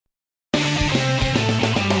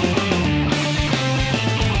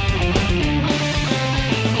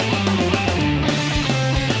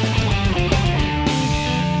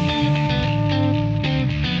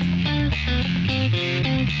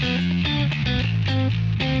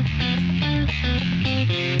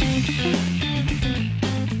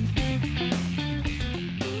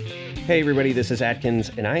Hey everybody, this is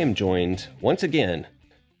Atkins, and I am joined once again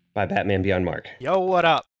by Batman Beyond Mark. Yo, what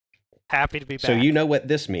up? Happy to be back. So you know what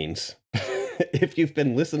this means. If you've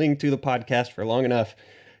been listening to the podcast for long enough,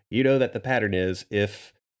 you know that the pattern is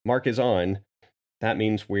if Mark is on, that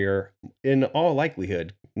means we're, in all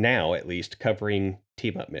likelihood, now at least, covering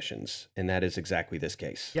team-up missions, and that is exactly this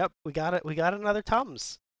case. Yep, we got it. We got another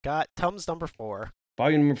Tums. Got Tums number 4.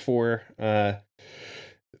 Volume number 4,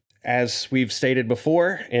 as we've stated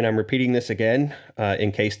before, and I'm repeating this again,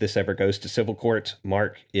 in case this ever goes to civil court,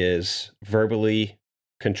 Mark is verbally,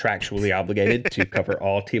 contractually obligated to cover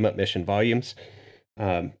all team-up mission volumes.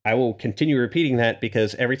 I will continue repeating that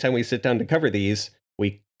because every time we sit down to cover these,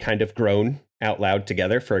 we kind of groan out loud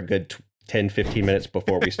together for a good 10, 15 minutes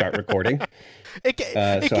before we start recording. It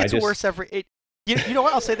gets worse every... You know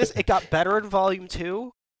what? I'll say this. It got better in Volume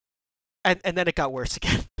 2, and then it got worse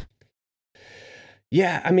again.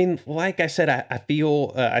 Yeah, I mean, like I said, I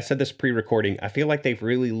feel, I said this pre-recording, I feel like they've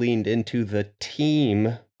really leaned into the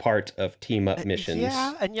team part of team-up missions.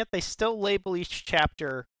 Yeah, and yet they still label each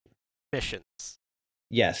chapter missions.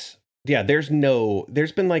 Yes. Yeah, there's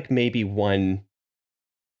been like maybe 1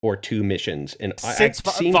 or 2 missions. And Since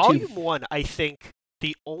Volume 1, I think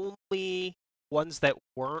the only ones that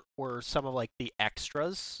weren't were some of like the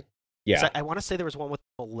extras. Yeah. I want to say there was one with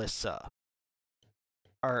Melissa.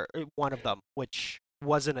 Or one of them, which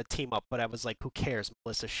wasn't a team up, but I was like, who cares?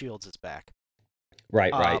 Melissa Shields is back.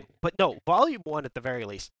 Right. But no, Volume 1 at the very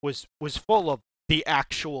least was full of the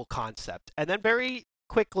actual concept. And then very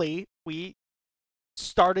quickly we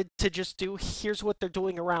started to just do here's what they're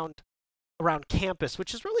doing around campus,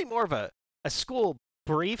 which is really more of a school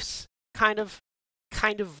briefs kind of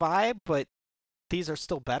vibe, but these are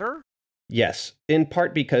still better. Yes, in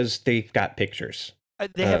part because they've got pictures.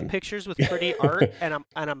 They have pictures with pretty art, and I'm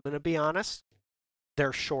going to be honest,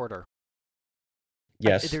 they're shorter.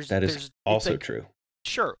 Yes, that is also like, true.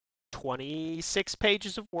 Sure, 26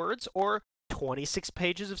 pages of words or 26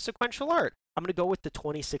 pages of sequential art. I'm going to go with the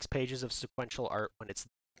 26 pages of sequential art when it's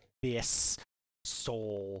this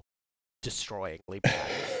soul-destroyingly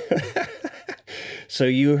bad. So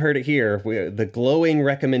you heard it here. The glowing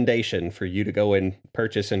recommendation for you to go and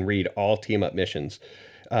purchase and read all team-up missions.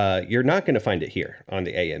 You're not going to find it here on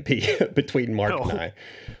the AMP between Mark and I,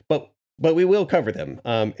 but we will cover them.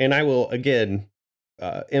 And I will again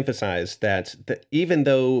emphasize that even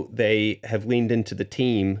though they have leaned into the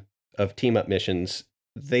team of team-up missions,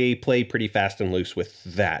 they play pretty fast and loose with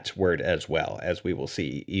that word as well, as we will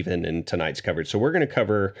see even in tonight's coverage. So we're going to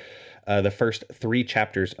cover the first 3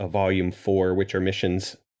 chapters of Volume 4, which are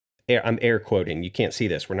missions. I'm air quoting. You can't see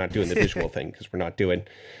this. We're not doing the visual thing because we're not doing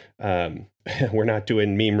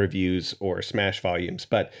meme reviews or Smash volumes,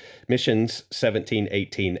 but missions 17,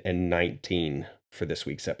 18, and 19 for this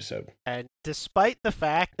week's episode. And despite the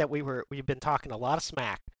fact that we've been talking a lot of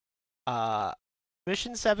smack,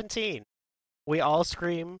 mission 17, we all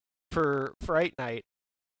scream for Fright Night,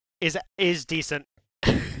 is decent.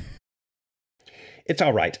 It's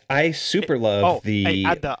all right. I super love the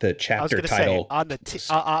chapter title.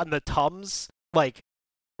 Say, on the Tums, like,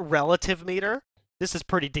 relative meter, this is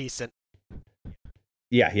pretty decent.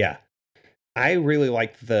 Yeah. I really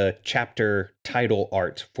like the chapter title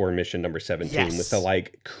art for mission number 17 with the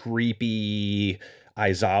like creepy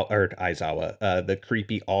Aizawa, the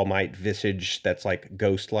creepy All Might visage that's like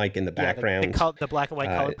ghost-like in the background. The black and white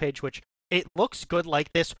color page, which it looks good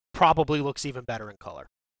like this, probably looks even better in color.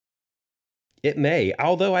 It may,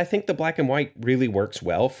 although I think the black and white really works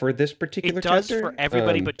well for this particular chapter. It does for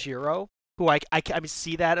everybody but Jiro, who I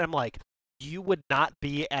see that and I'm like, you would not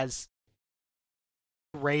be as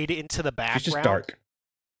grayed into the background. It's just dark.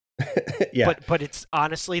 Yeah. But it's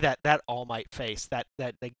honestly that All Might face, that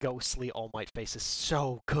the ghostly All Might face is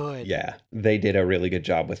so good. Yeah, they did a really good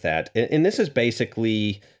job with that. And this is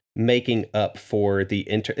basically making up for the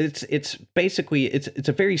it's basically it's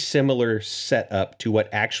a very similar setup to what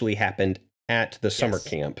actually happened at the summer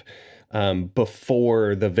camp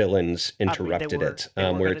before the villains interrupted it,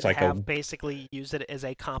 where it's like basically use it as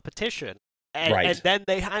a competition, and then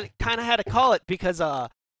they kind of had to call it because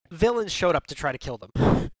villains showed up to try to kill them.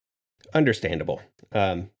 Understandable.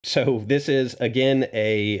 So this is again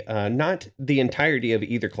a not the entirety of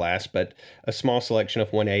either class, but a small selection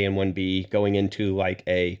of 1A and 1B going into like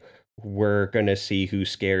we're gonna see who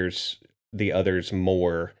scares the others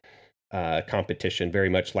more competition, very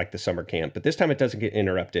much like the summer camp, but this time it doesn't get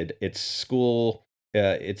interrupted. It's school,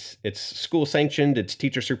 it's school sanctioned, it's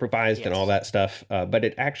teacher supervised, and all that stuff. But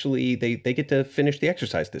it actually they get to finish the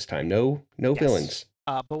exercise this time. No villains.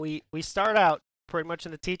 But we start out pretty much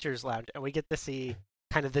in the teacher's lounge, and we get to see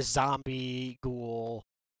kind of the zombie ghoul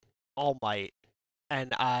All Might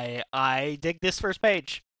and I dig this first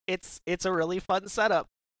page. It's a really fun setup.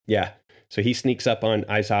 Yeah. So he sneaks up on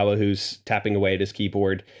Aizawa, who's tapping away at his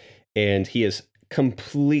keyboard, and he is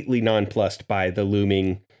completely nonplussed by the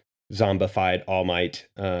looming zombified All Might.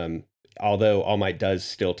 Although All Might does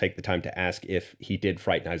still take the time to ask if he did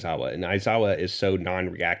frighten Aizawa. And Aizawa is so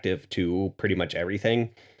non-reactive to pretty much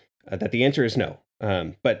everything that the answer is no.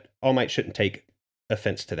 But All Might shouldn't take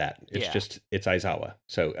offense to that. It's Aizawa.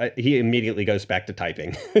 So he immediately goes back to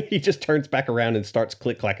typing. He just turns back around and starts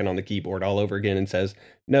click-clacking on the keyboard all over again and says,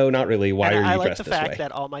 no, not really. Why are you dressed this way? I like the fact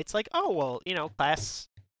that All Might's like, oh, well, Class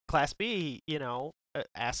B,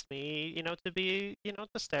 asked me, to be,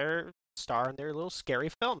 the star in their little scary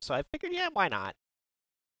film. So I figured, yeah, why not?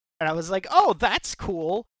 And I was like, oh, that's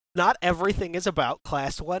cool. Not everything is about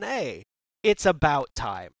Class 1A. It's about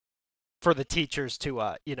time for the teachers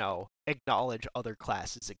to, acknowledge other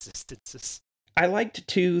classes' existences. I liked,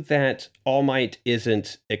 too, that All Might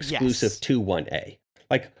isn't exclusive to 1A.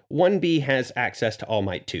 Like, 1B has access to All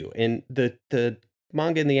Might, too. And the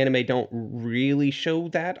manga and the anime don't really show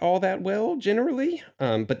that all that well, generally.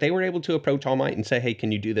 But they were able to approach All Might and say, hey,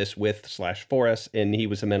 can you do this with/for us? And he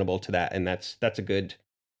was amenable to that. And that's a good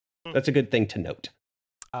thing to note.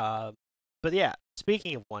 But yeah,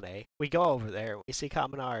 speaking of 1A, we go over there, we see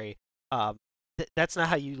Kaminari. That's not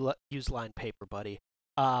how you use line paper, buddy.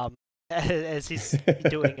 As he's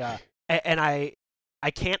doing, and I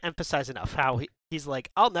can't emphasize enough how he's like,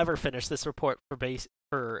 I'll never finish this report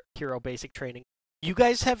for Hero Basic Training. You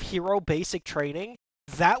guys have Hero Basic Training?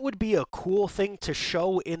 That would be a cool thing to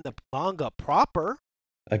show in the manga proper.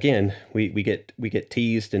 Again, we get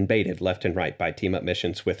teased and baited left and right by team up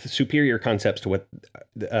missions with superior concepts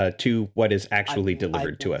to what is actually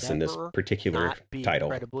delivered to us in this particular not be title.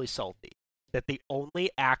 Incredibly salty that the only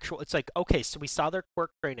actual, it's like, okay, so we saw their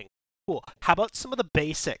quirk training. Cool. How about some of the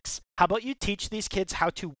basics? How about you teach these kids how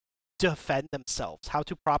to defend themselves, how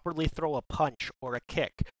to properly throw a punch or a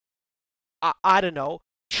kick? I don't know.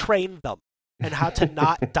 Train them and how to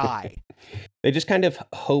not die. They just kind of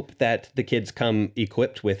hope that the kids come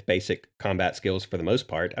equipped with basic combat skills for the most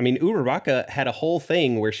part. I mean, Uraraka had a whole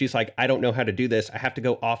thing where she's like, I don't know how to do this. I have to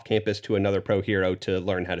go off campus to another pro hero to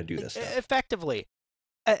learn how to do this stuff. Effectively.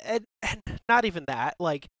 And not even that.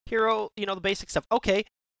 Like, Hero, the basic stuff. Okay,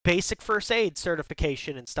 basic first aid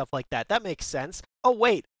certification and stuff like that. That makes sense. Oh,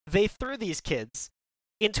 wait. They threw these kids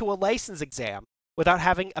into a license exam without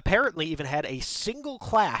having apparently even had a single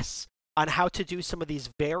class on how to do some of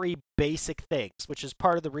these very basic things, which is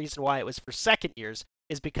part of the reason why it was for second years,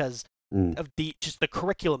 is because of the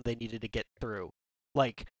curriculum they needed to get through.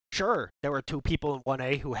 Like, sure, there were 2 people in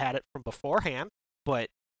 1A who had it from beforehand, but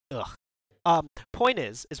ugh. Point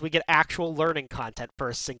is we get actual learning content for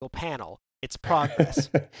a single panel. It's progress.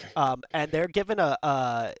 And they're given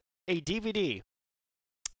a DVD,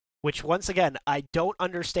 which once again, I don't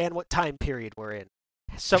understand what time period we're in.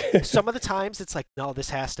 So some of the times it's like, no, this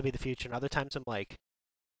has to be the future. And other times I'm like,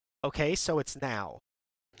 okay, so it's now.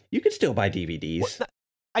 You could still buy DVDs.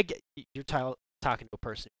 I get you're talking to a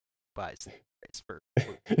person who buys for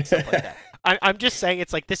stuff like that. I'm just saying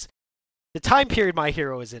it's like this. The time period my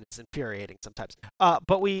hero is in is infuriating sometimes.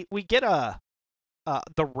 But we get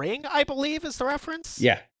the ring, I believe, is the reference.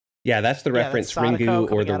 Yeah, that's the reference. That's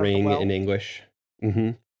Ringu or the ring in English.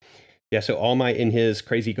 Mm-hmm. Yeah, so All Might in his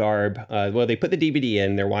crazy garb. They put the DVD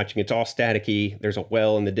in. They're watching. It's all staticky. There's a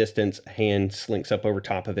well in the distance. A hand slinks up over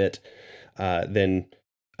top of it. Then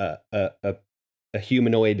a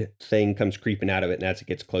humanoid thing comes creeping out of it, and as it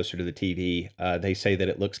gets closer to the TV, they say that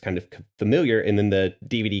it looks kind of familiar, and then the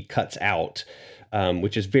DVD cuts out,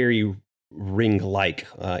 which is very Ring-like.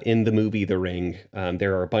 In the movie The Ring,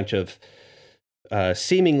 there are a bunch of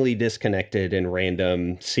seemingly disconnected and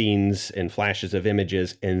random scenes and flashes of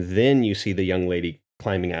images, and then you see the young lady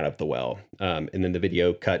climbing out of the well, and then the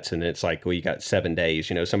video cuts, and it's like, well, you got 7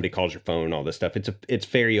 days. Somebody calls your phone, all this stuff. It's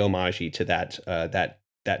very homage-y to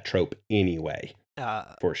that trope anyway.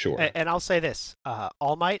 For sure. And I'll say this,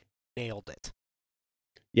 All Might nailed it.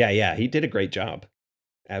 Yeah, he did a great job.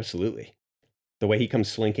 Absolutely. The way he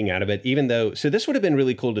comes slinking out of it, even though, so this would have been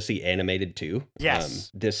really cool to see animated too.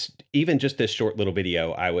 Yes. This short little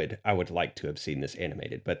video, I would like to have seen this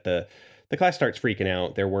animated, but the class starts freaking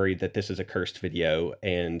out. They're worried that this is a cursed video,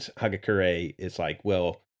 and Hagakure is like,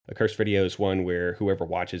 well, a cursed video is one where whoever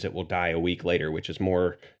watches it will die a week later, which is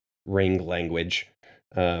more Ring language.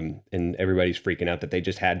 And everybody's freaking out that they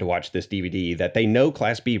just had to watch this DVD that they know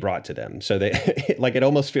Class B brought to them. So they it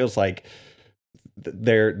almost feels like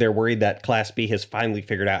they're worried that Class B has finally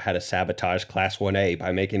figured out how to sabotage Class 1A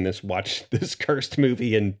by making this watch this cursed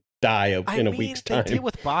movie and die in a week's time. They deal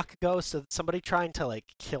with Bakugo, so somebody trying to like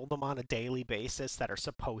kill them on a daily basis that are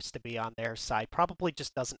supposed to be on their side probably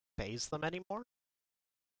just doesn't faze them anymore.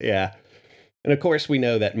 Yeah. And of course, we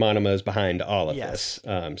know that Monoma's behind all of Yes.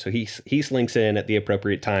 this. So he slinks in at the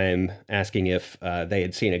appropriate time, asking if they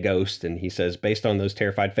had seen a ghost. And he says, based on those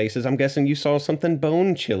terrified faces, I'm guessing you saw something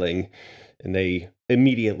bone-chilling. And they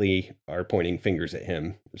immediately are pointing fingers at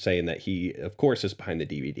him, saying that he, of course, is behind the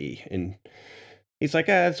DVD. And he's like,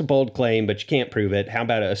 that's a bold claim, but you can't prove it. How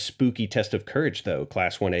about a spooky test of courage, though?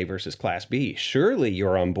 Class 1A versus Class B. Surely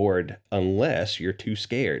you're on board unless you're too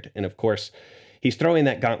scared. And of course, he's throwing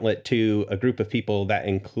that gauntlet to a group of people that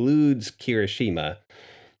includes Kirishima.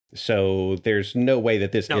 So there's no way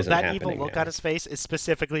that this isn't happening. That evil look on his face is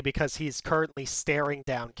specifically because he's currently staring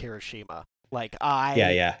down Kirishima. Like,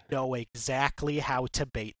 I know exactly how to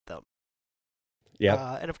bait them.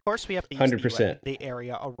 Yeah. And of course, we have to use 100%. the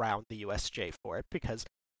area around the USJ for it because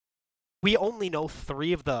we only know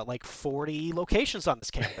 3 of the 40 locations on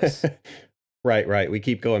this campus. Right. We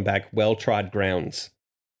keep going back. Well-trod grounds.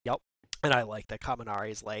 Yep. And I like that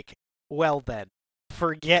Kaminari is like, well then,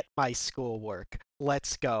 forget my schoolwork.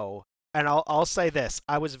 Let's go. And I'll say this.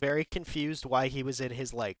 I was very confused why he was in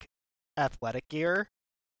his athletic gear.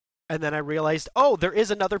 And then I realized, oh, there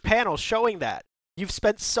is another panel showing that. You've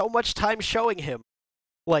spent so much time showing him,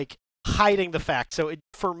 hiding the fact. So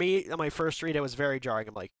for me, on my first read, it was very jarring.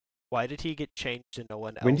 I'm like, why did he get changed and no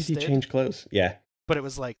one else When did he change clothes? Yeah. But it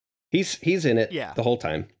was like... He's in it the whole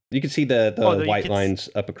time. You can see the white lines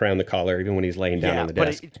up around the collar even when he's laying down on the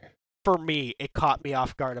desk. But for me, it caught me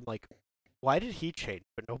off guard. I'm like, why did he change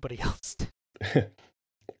but nobody else did?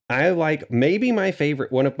 I like maybe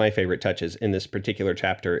one of my favorite touches in this particular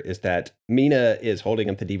chapter is that Mina is holding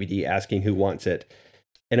up the DVD asking who wants it.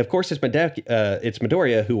 And of course it's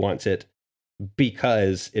Midoriya who wants it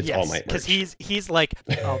because it's All Might merch. Because he's like,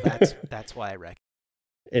 oh, that's why I reckon.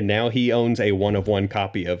 And now he owns a one-of-one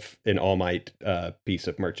copy of an All Might piece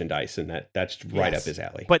of merchandise, and that's right up his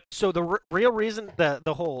alley. But so the real reason the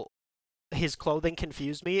whole his clothing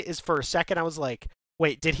confused me is for a second I was like,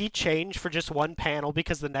 wait, did he change for just one panel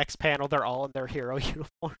because the next panel they're all in their hero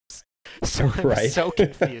uniforms? So I'm so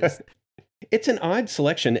confused. It's an odd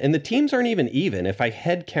selection, and the teams aren't even. If I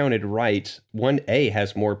had counted right, 1A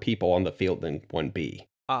has more people on the field than 1B.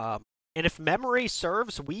 And if memory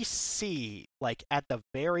serves, we see, at the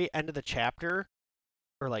very end of the chapter,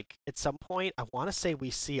 or, at some point, I want to say we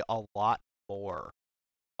see a lot more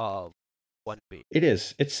of 1B. It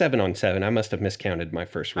is. It's 7-on-7. I must have miscounted my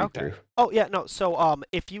first read-through. Oh, yeah, no. So,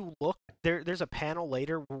 if you look, there's a panel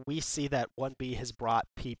later where we see that 1B has brought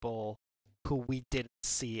people who we didn't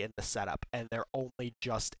see in the setup, and they're only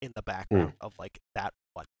just in the background of, that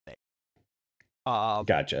one thing.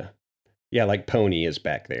 Gotcha. Yeah, Pony is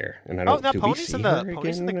back there, and I don't. Pony's in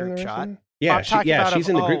the group shot. Yeah, she's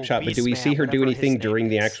in the group shot. But do we see her do anything during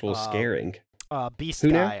the actual scaring? Beast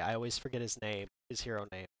Guy. I always forget his name. His hero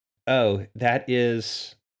name. Oh, that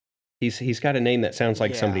is. He's got a name that sounds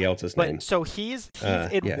like somebody else's name. So he's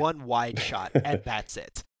in one wide shot, and that's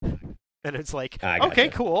it. And it's like, okay,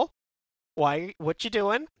 cool. Why? What you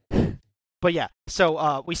doing? But yeah,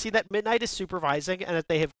 so we see that Midnight is supervising, and that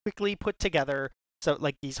they have quickly put together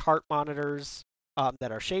these heart monitors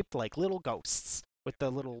that are shaped like little ghosts with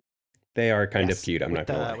the little. They are kind of cute. I'm not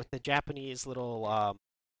gonna lie. With the Japanese little.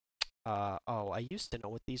 I used to know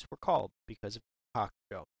what these were called because of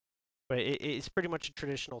Hakugo, but it's pretty much a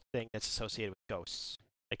traditional thing that's associated with ghosts,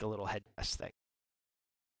 like a little headdress thing.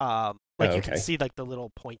 You can see the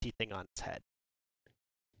little pointy thing on its head.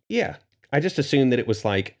 Yeah, I just assumed that it was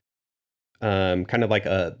kind of like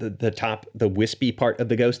the top, the wispy part of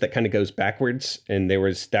the ghost that kind of goes backwards, and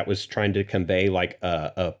that was trying to convey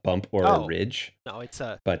a bump or a ridge. No, it's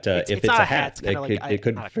a. But if it's a hat, it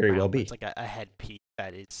could very well be. It's like a headpiece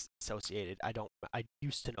that is associated. I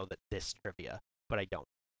used to know this trivia, but I don't.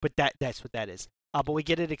 But that's what that is. But we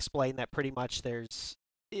get it explained that pretty much it's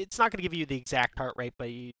not going to give you the exact heart rate, but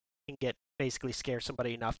you can basically scare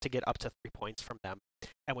somebody enough to get up to 3 points from them,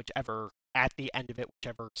 and at the end of it,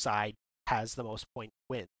 whichever side has the most points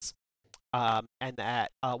wins. And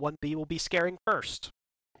that 1B will be scaring first.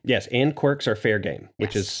 Yes, and quirks are fair game,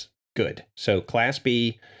 which is good. So Class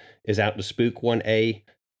B is out to spook 1A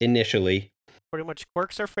initially. Pretty much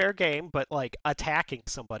quirks are fair game, but attacking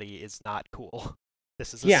somebody is not cool.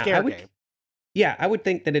 This is a scare game. Yeah, I would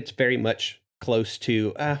think that it's very much close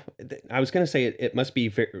to, I was going to say it must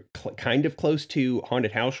be kind of close to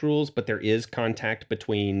Haunted House rules, but there is contact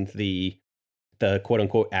between the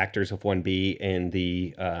quote-unquote actors of 1B and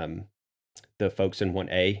the folks in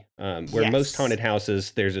 1A, where most haunted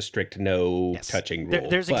houses, there's a strict no touching rule.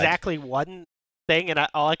 There's exactly one thing, and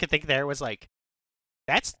all I could think there was like,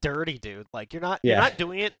 that's dirty, dude. Like you're not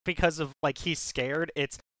doing it because of like he's scared.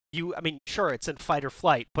 It's you. I mean, sure, it's in fight or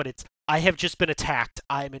flight, but it's I have just been attacked.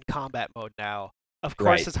 I'm in combat mode now. Of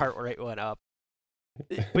course, his heart rate went up.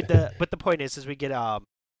 But the point is we get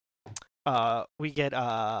Manga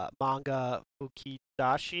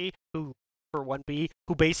Fukidashi, who for 1B,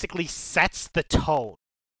 who basically sets the tone,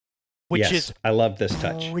 which is I love this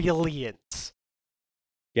touch. Brilliant.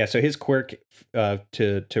 Yeah, so his quirk,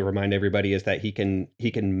 to remind everybody, is that he can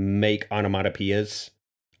make onomatopoeias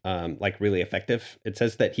like really effective. It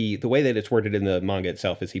says that the way that it's worded in the manga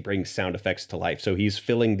itself is he brings sound effects to life. So he's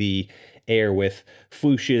filling the air with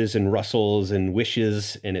flooshes and rustles and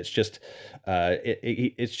wishes, and it's just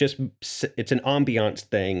it's an ambiance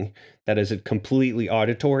thing that is completely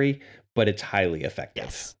auditory, but it's highly effective.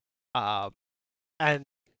 Yes. And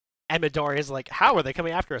Midoriya is like, how are they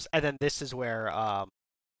coming after us? And then this is where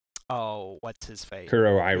what's his face?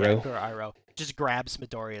 Kuroiiro just grabs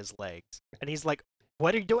Midoriya's legs, and he's like,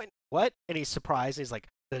 "What are you doing? What?" And he's surprised. He's like,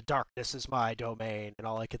 "The darkness is my domain," and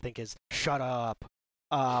all I could think is, "Shut up."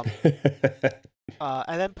 And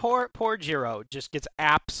then poor Jiro just gets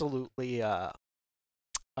absolutely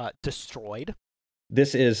destroyed.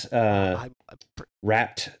 This is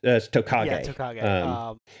wrapped Tokage. Yeah,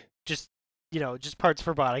 Tokage. Just parts of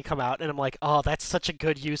her body come out, and I'm like, oh, that's such a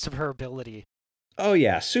good use of her ability. Oh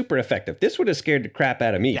yeah, super effective. This would have scared the crap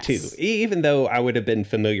out of me too, even though I would have been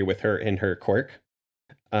familiar with her and her quirk.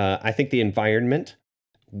 I think the environment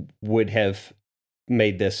would have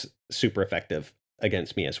made this super effective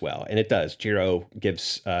against me as well, and it does. Jiro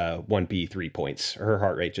gives 1B 3 points. Her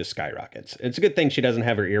heart rate just skyrockets. It's a good thing she doesn't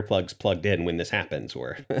have her earplugs plugged in when this happens,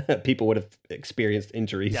 or people would have experienced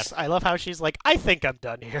injuries. Yes, I love how she's like, I think I'm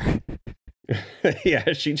done here.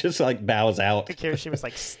 Yeah, she just like bows out. Here she was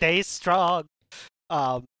like, stay strong.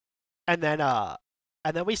 And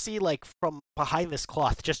then we see like from behind this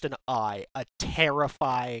cloth just an eye, a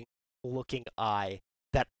terrifying looking eye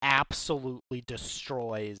that absolutely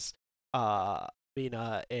destroys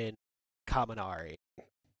Mina and Kaminari.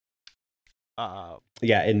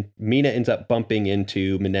 Yeah, and Mina ends up bumping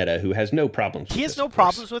into Mineta, who has no problems. He has no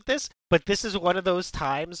problems with this, but this is one of those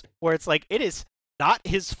times where it's like it is not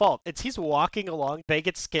his fault. It's he's walking along, they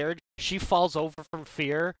get scared, she falls over from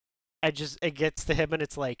fear, and just it gets to him, and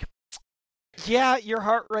it's like, yeah, your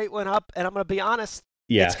heart rate went up, and I'm gonna be honest,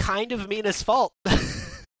 it's kind of Mina's fault.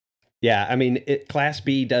 Yeah, I mean, Class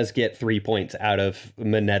B does get 3 points out of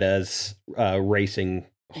Mineta's racing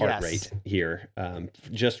heart rate here,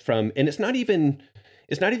 just from, and it's not even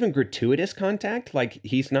gratuitous contact. Like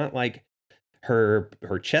he's not like her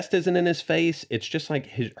chest isn't in his face. It's just like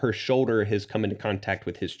her shoulder has come into contact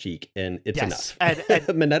with his cheek, and it's enough. And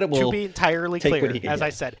Mineta will, to be entirely clear, as I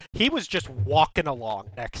said, he was just walking along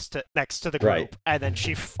next to the group, and then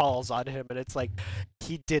she falls on him, and it's like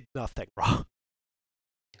he did nothing wrong.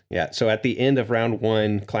 Yeah. So at the end of round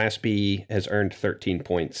 1, Class B has earned 13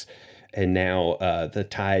 points. And now the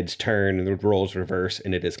tides turn and the roles reverse,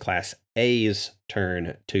 and it is Class A's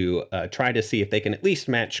turn to try to see if they can at least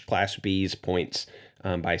match Class B's points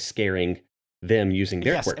by scaring them using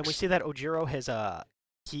their quirks. Yes, and we see that Ojiro has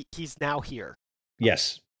he's now here.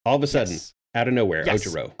 Yes, all of a sudden, out of nowhere,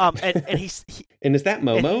 Ojiro. And he's and is that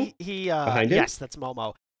Momo? He behind him? Yes, that's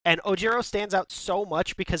Momo. And Ojiro stands out so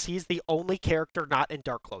much because he's the only character not in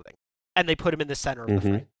dark clothing, and they put him in the center of the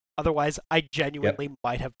frame. Otherwise, I genuinely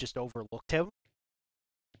might have just overlooked him.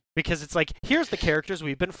 Because it's like, here's the characters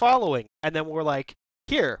we've been following. And then we're like,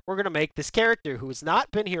 here, we're going to make this character who has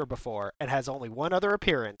not been here before and has only one other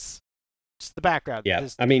appearance. Just the background. Yeah,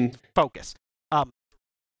 I mean... Focus.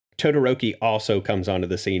 Todoroki also comes onto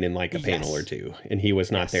the scene in like a panel or two, and he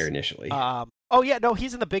was not there initially.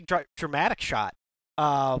 He's in the big dramatic shot.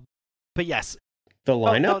 But yes. The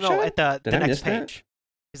lineup shot? At the next page.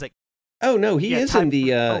 He's like, oh no, he is in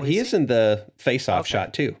the face-off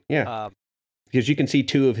shot too. Yeah, because you can see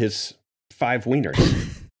 2 of his 5 wieners,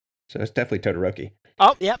 so it's definitely Todoroki.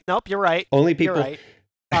 Oh yeah, nope, you're right. Only people. You're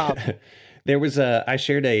right. There was I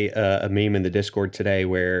shared a meme in the Discord today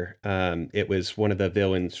where it was one of the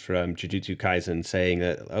villains from Jujutsu Kaisen saying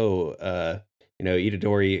that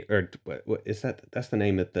Itadori, or what is that? That's the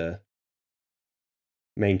name of the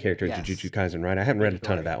main character of Jujutsu Kaisen, right? I haven't read a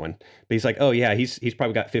ton of that one, but he's like, oh yeah, he's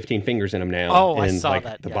probably got 15 fingers in him now. Oh, and I saw like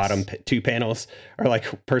that. The bottom 2 panels are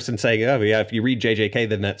like person saying, oh yeah, if you read JJK,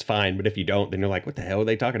 then that's fine, but if you don't, then you're like, what the hell are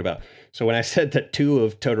they talking about? So when I said that 2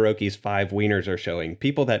 of Todoroki's 5 wieners are showing,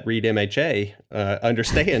 people that read MHA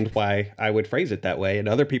understand why I would phrase it that way, and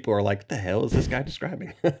other people are like, what the hell is this guy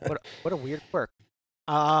describing? what a weird quirk.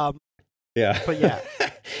 Yeah. But yeah.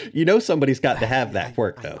 Somebody's got to have that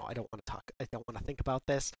quirk, though. No, I don't want to talk. I don't want to think about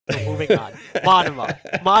this. We're moving on.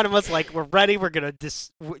 Monema's like, we're ready. We're going to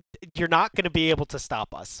you're not going to be able to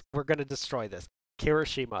stop us. We're going to destroy this.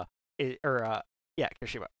 Kirishima,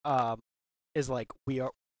 Kirishima, is like, we're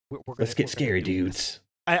gonna, let's get scary, dudes.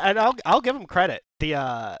 And I'll give him credit.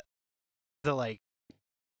 The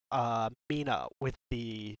Mina with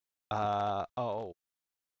the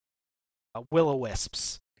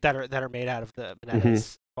will-o-wisps that are made out of the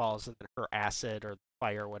Mineta's balls and her acid or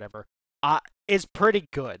fire or whatever is pretty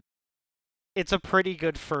good. It's a pretty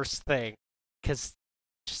good first thing because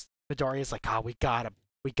just Midoriya's like, we got him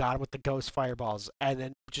with the ghost fireballs, and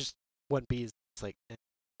then just 1B is like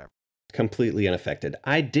whatever. Completely unaffected.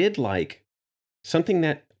 I did like something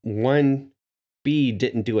that 1B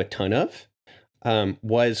didn't do a ton of.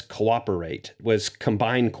 Was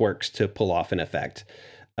combine quirks to pull off an effect.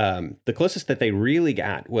 The closest that they really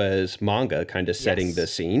got was manga kind of setting the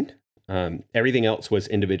scene. Everything else was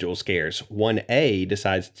individual scares. 1A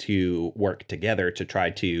decides to work together to try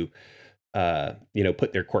to,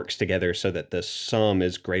 put their quirks together so that the sum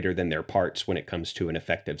is greater than their parts when it comes to an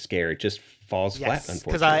effective scare. It just falls flat,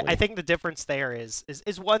 unfortunately. Because I think the difference there is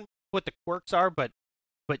one, what the quirks are, but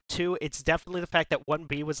two, it's definitely the fact that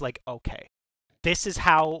 1B was like, okay, this is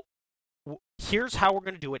here's how we're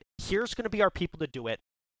going to do it. Here's going to be our people to do it.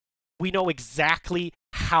 We know exactly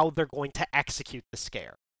how they're going to execute the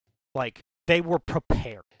scare. Like, they were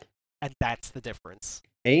prepared. And that's the difference.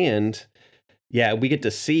 And, yeah, we get to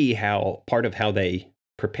see part of how they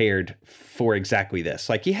prepared for exactly this.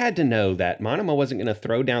 Like, you had to know that Monoma wasn't going to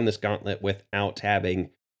throw down this gauntlet without having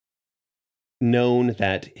known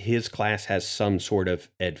that his class has some sort of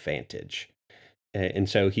advantage. And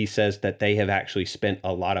so he says that they have actually spent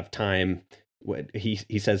a lot of time.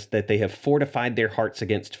 He says that they have fortified their hearts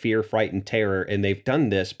against fear, fright, and terror. And they've done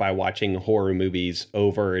this by watching horror movies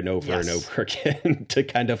over and over and over again to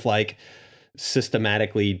kind of like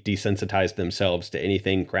systematically desensitize themselves to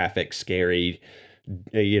anything graphic, scary,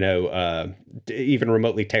 even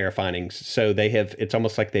remotely terrifying. So it's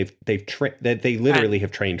almost like they literally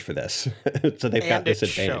have trained for this. So they've got this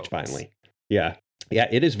advantage finally. Yeah. Yeah,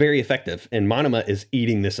 it is very effective, and Monoma is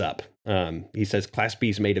eating this up. He says Class B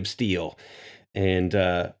is made of steel, and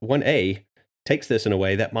 1A takes this in a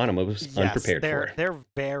way that Monoma was unprepared for. They're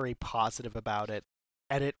very positive about it,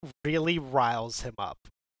 and it really riles him up.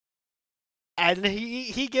 And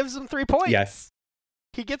he gives them 3 points. Yes.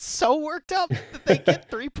 He gets so worked up that they get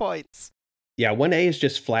 3 points. Yeah, 1A is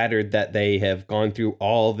just flattered that they have gone through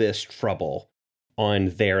all this trouble on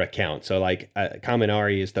their account. So like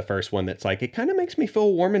Kaminari is the first one that's like, it kind of makes me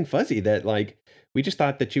feel warm and fuzzy that like, we just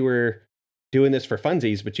thought that you were doing this for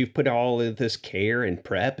funsies, but you've put all of this care and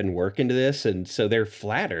prep and work into this. And so they're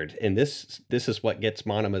flattered. And this is what gets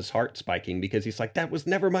Monoma's heart spiking because he's like, that was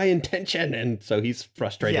never my intention. And so he's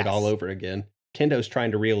frustrated all over again. Kendo's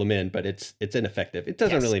trying to reel him in, but it's ineffective. It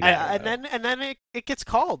doesn't really matter. And then it gets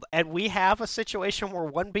called, and we have a situation where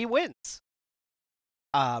 1B wins.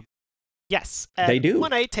 Yes, they do.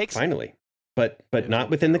 1A takes finally, but not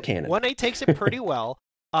within the canon. 1A takes it pretty well.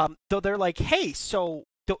 Though they're like, hey, so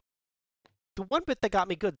the one bit that got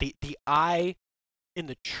me good, the eye in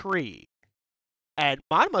the tree, and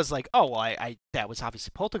Monoma's like, oh, well, I that was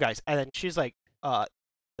obviously Poltergeist, and then she's like,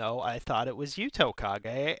 no, I thought it was you,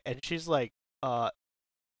 Tokage, and she's like,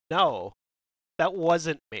 no, that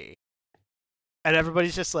wasn't me, and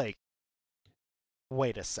everybody's just like,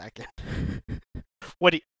 wait a second,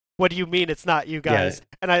 What do you mean it's not you guys?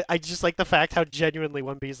 Yeah. And I just like the fact how genuinely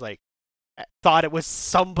 1B's like thought it was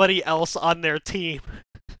somebody else on their team.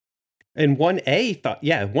 And 1A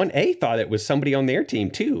thought it was somebody on their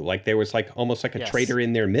team too. Like there was like almost like a traitor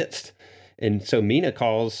in their midst. And so Mina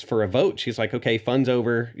calls for a vote. She's like, okay, fun's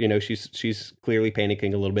over. She's clearly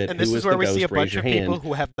panicking a little bit. And this is where we see a bunch of people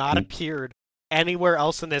who have not appeared anywhere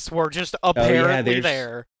else in this were just apparently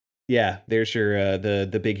there. Yeah, there's your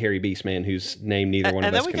the big hairy beast man whose name neither one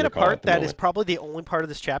of us can recall. And then we get a part that is probably the only part of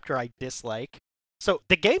this chapter I dislike. So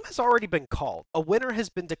the game has already been called. A winner has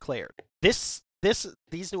been declared. These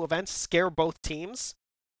new events scare both teams,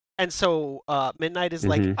 and so Midnight is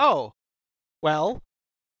like, oh, well,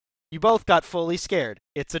 you both got fully scared.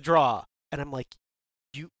 It's a draw, and I'm like,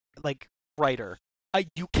 writer,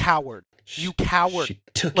 you coward, you coward. She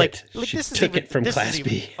took it. She took it from Class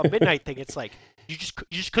B. A Midnight thing. It's like. You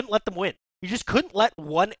just couldn't let them win. You just couldn't let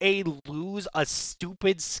 1A lose a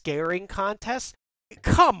stupid scaring contest.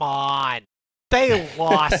 Come on. They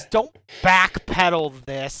lost. Don't backpedal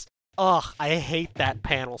this. Ugh, I hate that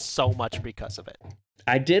panel so much because of it.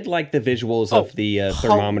 I did like the visuals of the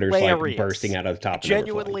thermometers like bursting out of the top.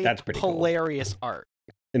 Genuinely That's pretty hilarious art.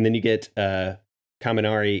 And then you get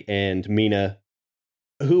Kaminari and Mina,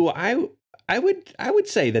 who I would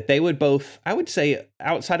say that they would both, I would say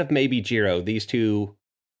outside of maybe Jiro, these two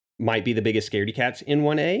might be the biggest scaredy cats in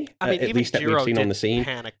 1A. I mean, at even least that Jiro we've seen on the didn't scene.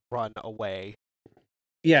 panic run away.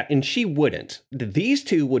 Yeah, and she wouldn't. These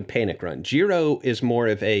two would panic run. Jiro is more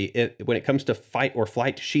of when it comes to fight or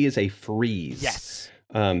flight, she is a freeze. Yes.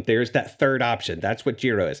 There's that third option. That's what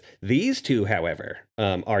Jiro is. These two, however,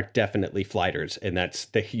 are definitely flighters, and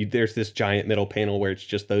there's this giant middle panel where it's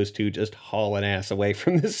just those two just hauling ass away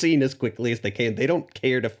from the scene as quickly as they can. They don't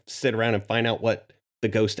care to sit around and find out what the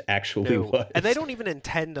ghost actually was. And they don't even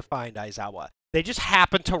intend to find Aizawa. They just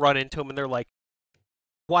happen to run into him, and they're like,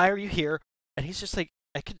 "Why are you here?" And he's just like,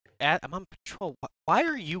 I'm on patrol. Why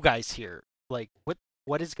are you guys here? Like,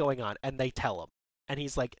 what is going on? And they tell him. And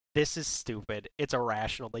he's like, this is stupid. It's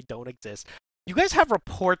irrational. They don't exist. You guys have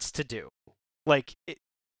reports to do. Like,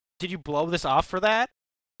 did you blow this off for that?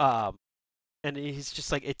 And he's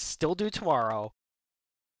just like, it's still due tomorrow.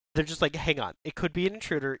 They're just like, hang on. It could be an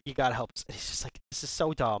intruder. You gotta help us. And he's just like, this is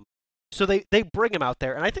so dumb. So they bring him out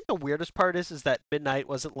there. And I think the weirdest part is that Midnight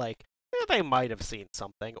wasn't like, they might have seen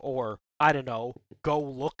something, or I don't know, go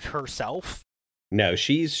look herself. No,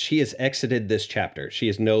 she has exited this chapter. She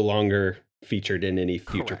is no longer featured in any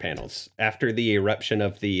future panels. After the eruption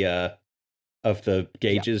of the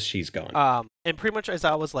gauges, she's gone. And pretty much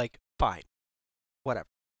Aizawa was like, fine, whatever.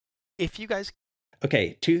 If you guys,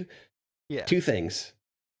 okay, two things.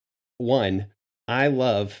 One, I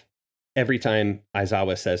love every time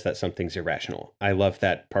Aizawa says that something's irrational. I love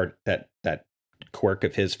that part, that quirk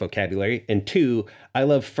of his vocabulary. And two, I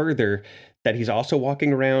love further that he's also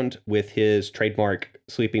walking around with his trademark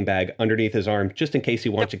sleeping bag underneath his arm just in case he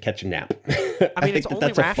wants to catch a nap. I think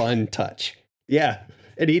that's a fun touch. Yeah.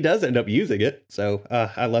 And he does end up using it. So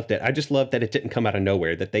I loved it. I just love that it didn't come out of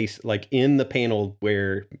nowhere, that they, like in the panel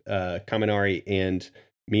where Kaminari and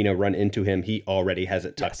Mina run into him, he already has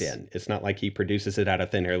it tucked in. It's not like he produces it out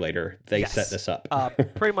of thin air later. They set this up.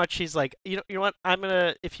 Pretty much he's like, you know what?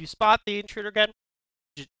 If you spot the intruder again,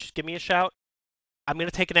 just give me a shout. I'm going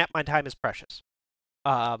to take a nap. My time is precious.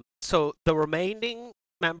 So the remaining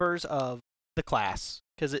members of the class,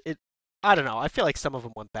 because I don't know. I feel like some of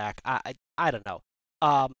them went back. I don't know.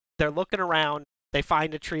 They're looking around. They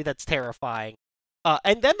find a tree that's terrifying.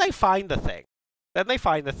 And then they find the thing. And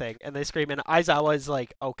they scream, and Aizawa is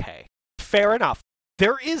like, okay, fair enough.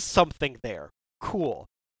 There is something there. Cool.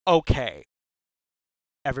 Okay.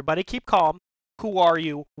 Everybody keep calm. Who are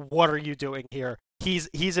you? What are you doing here? He's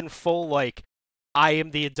in full, like, I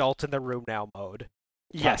am the adult in the room now mode.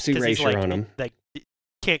 Yes, because he's like, on him. Like,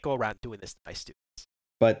 can't go around doing this to my students.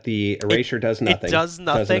 But the erasure does nothing. It does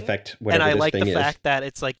nothing. Doesn't affect whatever and I like this thing the is. fact that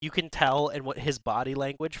it's like, you can tell in what his body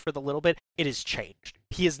language for the little bit, it has changed.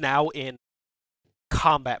 He is now in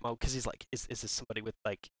combat mode, because he's like, is this somebody with,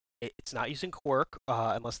 like, it's not using quirk,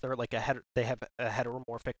 unless they're like they have a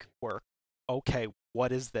heteromorphic quirk. Okay,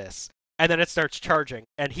 what is this? And then it starts charging,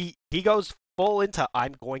 and he goes full into,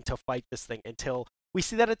 I'm going to fight this thing, until we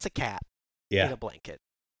see that it's a cat in a blanket.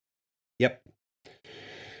 Yep.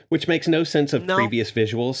 Which makes no sense of previous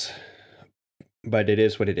visuals, but it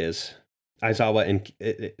is what it is. Aizawa and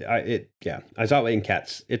Aizawa and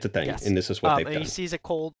cats, it's a thing, and this is what they've done. He sees a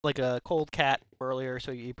cold cat earlier,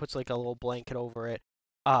 so he puts like a little blanket over it.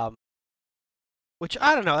 Which,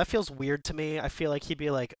 I don't know, that feels weird to me. I feel like he'd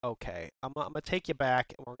be like, okay, I'm gonna take you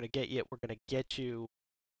back, and we're gonna get you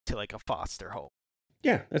to like a foster home.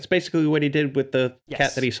 Yeah, that's basically what he did with the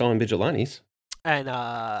cat that he saw in Vigilantes. And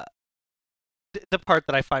the part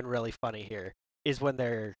that I find really funny here is when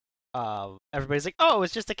they're everybody's like, oh,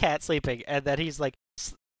 it's just a cat sleeping, and then he's like,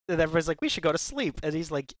 and everybody's like, we should go to sleep, and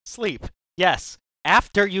he's like, sleep, yes,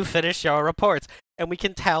 after you finish your reports. And we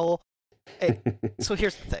can tell. So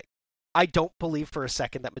here's the thing. I don't believe for a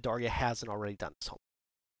second that Midoriya hasn't already done this homework.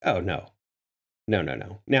 Oh, no.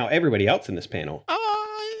 No. Now, everybody else in this panel.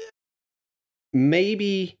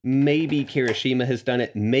 Maybe Kirishima has done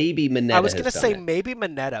it. Maybe Mineta has done it. I was going to say maybe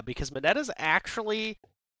Mineta, because Mineta's actually,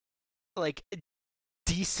 like,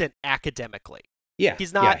 decent academically. Yeah.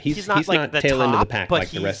 He's not like the tail top, end of the pack but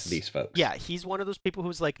like the rest of these folks. Yeah, he's one of those people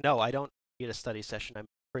who's like, no, I don't need a study session. I'm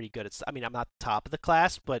pretty good at I'm not the top of the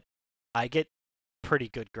class, but I get pretty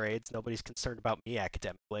good grades. Nobody's concerned about me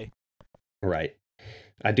academically. Right.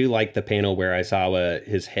 I do like the panel where Aizawa,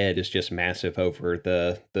 his head is just massive over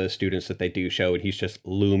the students that they do show, and he's just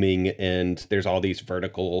looming, and there's all these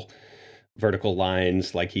vertical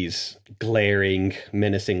lines, like he's glaring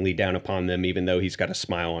menacingly down upon them, even though he's got a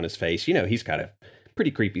smile on his face. You know, he's got a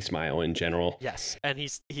pretty creepy smile in general. Yes, and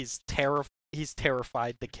he's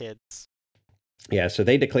terrified the kids. Yeah, so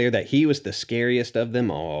they declare that he was the scariest of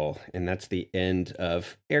them all, and that's the end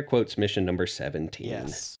of air quotes mission number 17.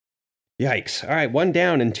 Yes. Yikes. All right, 1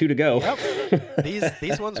 down and 2 to go. Yep.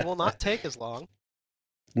 These ones will not take as long.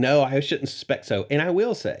 No, I shouldn't suspect so. And I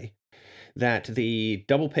will say that the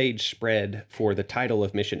double page spread for the title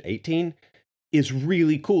of mission 18 is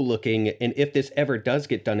really cool looking, and if this ever does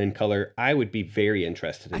get done in color, I would be very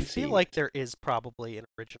interested in seeing. I feel like there is probably an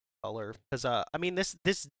original color because I mean this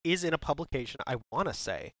is in a publication. I want to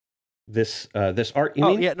say this art. You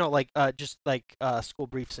mean? Yeah, no, like just like school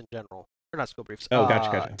briefs in general, or not school briefs. Oh,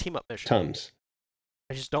 gotcha. Team Up Mission. Tums.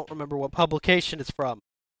 I just don't remember what publication it's from.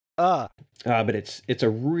 But it's a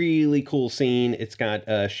really cool scene. It's got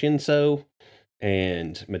Shinso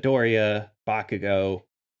and Midoriya, Bakugo,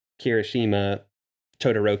 Kirishima,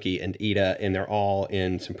 Todoroki, and Ida, and they're all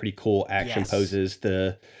in some pretty cool action poses.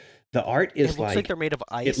 The art is it looks like they're made of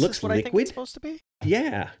ice. It looks liquid. I think it's supposed to be.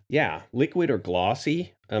 Yeah, liquid or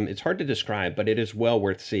glossy. It's hard to describe, but it is well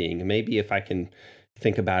worth seeing. Maybe if I can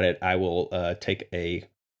think about it, I will take a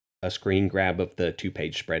screen grab of the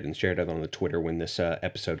 2-page spread and share it on the Twitter when this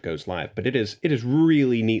episode goes live. But it is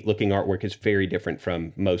really neat looking artwork. It's very different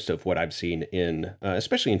from most of what I've seen in,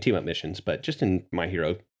 especially in Team Up missions, but just in My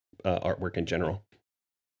Hero artwork in general.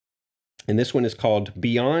 And this one is called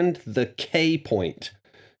Beyond the K-Point.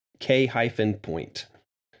 K-point.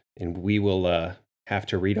 And we will have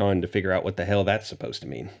to read on to figure out what the hell that's supposed to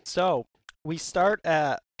mean. So we start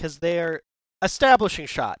because they're establishing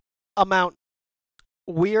shot, a mountain.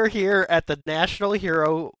 We're here at the National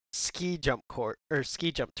Hero ski jump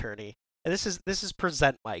tourney, and this is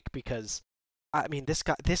present Mike because I mean this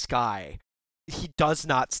guy he does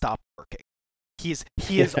not stop working. He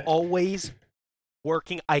is always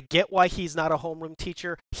working. I get why he's not a homeroom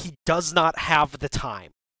teacher. He does not have the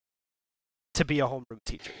time to be a homeroom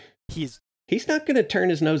teacher. He's not going to turn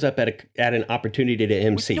his nose up at an opportunity to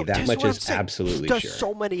MC. That much is absolutely sure. He does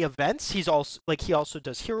so many events. He also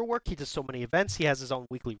does hero work. He does so many events. He has his own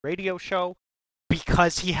weekly radio show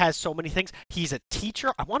because he has so many things. He's a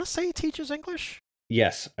teacher. I want to say he teaches English.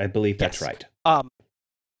 Yes, I believe that's right. And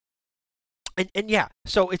yeah,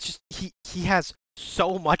 so it's just he has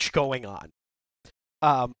so much going on.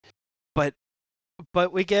 But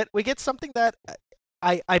we get something that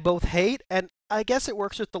I both hate, and I guess it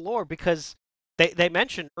works with the lore because they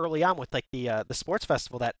mentioned early on with like the sports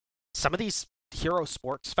festival that some of these hero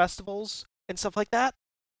sports festivals and stuff like that,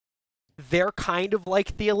 they're kind of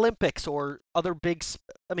like the Olympics or other big.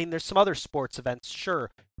 I mean, there's some other sports events, sure,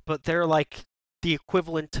 but they're like the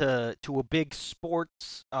equivalent to a big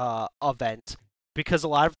sports event because a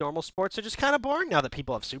lot of normal sports are just kind of boring now that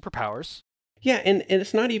people have superpowers. Yeah, and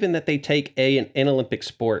it's not even that they take an Olympic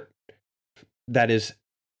sport that is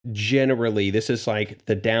generally, this is like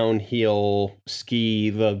the downhill ski,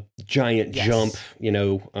 the giant jump,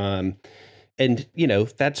 and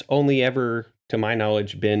that's only ever, to my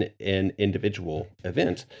knowledge, been an individual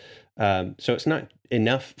event. So it's not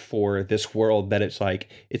enough for this world that it's like,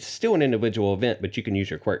 it's still an individual event, but you can use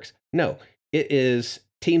your quirks. No, it is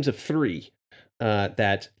teams of 3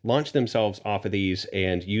 that launch themselves off of these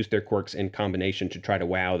and use their quirks in combination to try to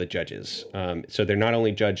wow the judges. So they're not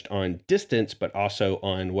only judged on distance, but also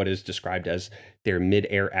on what is described as their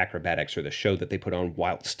mid-air acrobatics, or the show that they put on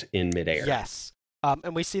whilst in mid-air. Yes.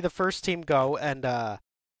 And we see the first team go, and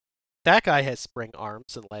that guy has spring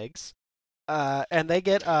arms and legs. And they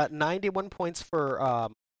get 91 points for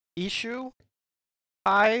Ishu.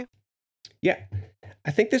 Yeah. I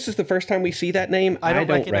think this is the first time we see that name. I don't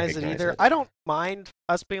recognize it either. I don't mind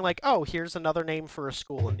us being like, oh, here's another name for a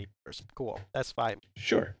school in the universe. Cool. That's fine.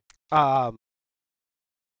 Sure. But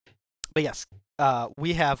yes,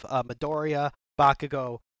 we have Midoriya,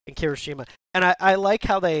 Bakugo, and Kirishima. And I like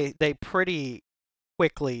how they pretty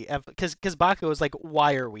quickly, because Bakugo is like,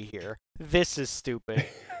 why are we here? This is stupid.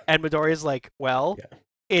 And Midoriya's like, well,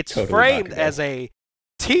 it's totally framed Bakugo as a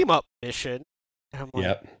team-up mission. And I'm like,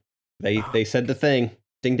 yep. They said the thing.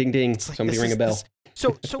 Ding, ding, ding. Like, somebody ring a bell.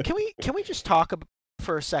 So can we just talk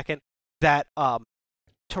for a second that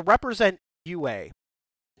to represent UA,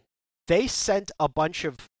 they sent a bunch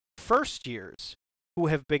of first years who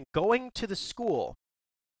have been going to the school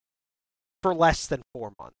for less than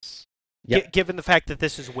 4 months. Yep. Given the fact that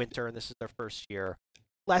this is winter and this is their first year,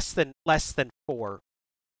 less than 4-5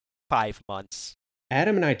 months.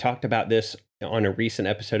 Adam and I talked about this on a recent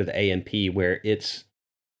episode of the AMP, where it's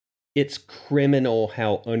criminal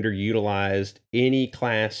how underutilized any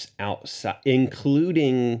class outside,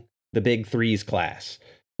 including the Big Threes class,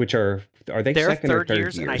 which are they They're second or third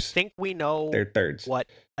years? And I think we know they're thirds. What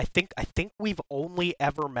I think we've only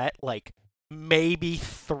ever met like maybe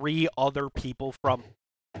 3 other people from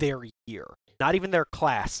their year. Not even their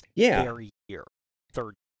class. Yeah. Their year.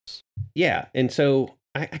 Third years. Yeah. And so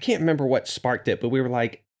I can't remember what sparked it, but we were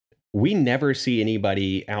like, we never see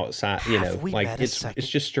anybody outside, Have we like met a it's second?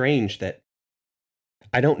 just strange that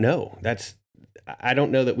I don't know. I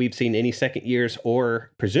don't know that we've seen any second years,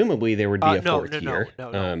 or presumably there would be a fourth year.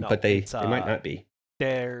 No. But they It's, might not be.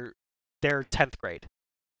 They're 10th grade.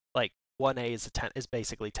 Like 1A is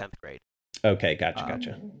basically 10th grade. Okay,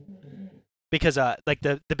 gotcha. Because like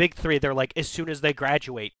the big three, they're like as soon as they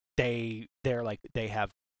graduate, they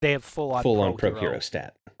have full on pro hero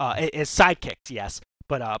stat. It's sidekicks, yes,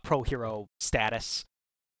 but pro hero status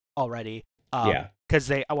already. Yeah. Because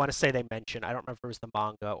I want to say they mentioned, I don't remember if it was the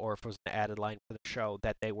manga or if it was an added line for the show,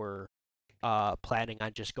 that they were planning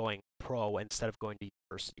on just going pro instead of going to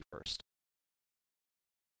university first.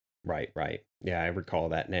 Right. Yeah, I recall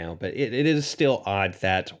that now. But it is still odd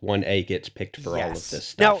that 1A gets picked for all of this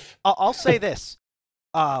stuff. Now, I'll say this.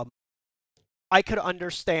 I could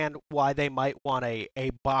understand why they might want a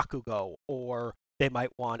Bakugo, or they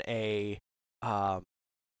might want a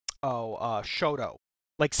Shoto.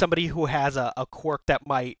 Like somebody who has a quirk that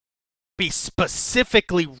might be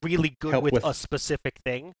specifically really good with a specific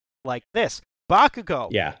thing, like this. Bakugo.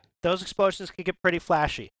 Yeah. Those explosions can get pretty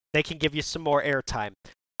flashy. They can give you some more airtime.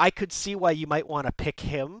 I could see why you might want to pick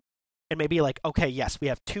him and maybe like, okay, yes, we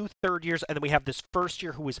have 2 third years, and then we have this first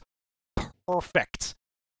year who is perfect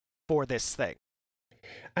for this thing.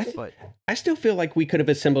 I still feel like we could have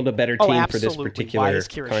assembled a better team for this particular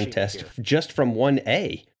contest just from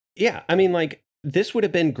 1A. Yeah, I mean, like, this would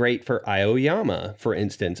have been great for Aoyama, for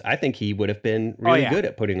instance. I think he would have been really good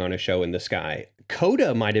at putting on a show in the sky.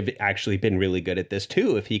 Koda might have actually been really good at this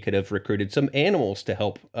too if he could have recruited some animals to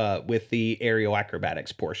help with the aerial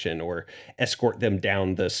acrobatics portion, or escort them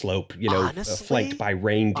down the slope, honestly, flanked by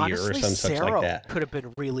reindeer or some such like that. Could have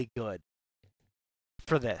been really good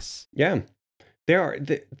for this. Yeah.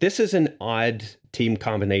 This is an odd team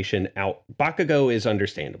combination out. Bakugo is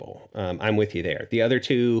understandable. I'm with you there. The other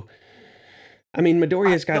two, I mean,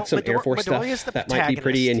 Midoriya's got some Air Force stuff that might be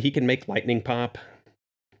pretty, and he can make lightning pop.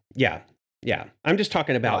 Yeah. I'm just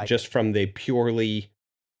talking about just from the purely,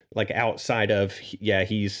 like, outside of,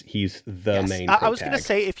 he's the main I was going to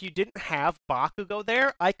say, if you didn't have Bakugo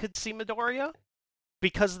there, I could see Midoriya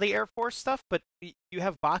because of the Air Force stuff, but you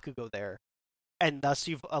have Bakugo there. And thus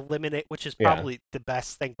you've eliminated, which is probably the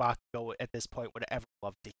best thing Bakugo at this point would ever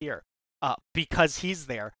love to hear. Because he's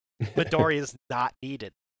there, Midoriya is not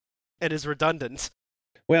needed. It is redundant.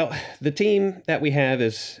 Well, the team that we have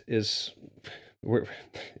is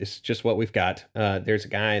just what we've got. There's a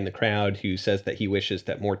guy in the crowd who says that he wishes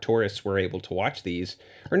that more tourists were able to watch these,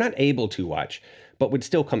 or not able to watch, but would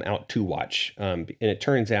still come out to watch. And it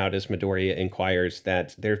turns out, as Midoriya inquires,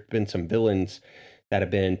 that there have been some villains that have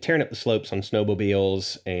been tearing up the slopes on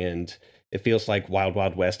snowmobiles, and it feels like Wild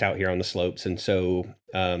Wild West out here on the slopes. And so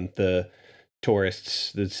the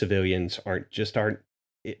tourists, the civilians, aren't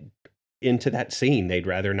into that scene. They'd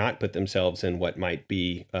rather not put themselves in what might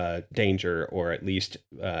be danger, or at least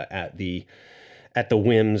at the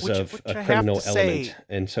whims of a criminal element.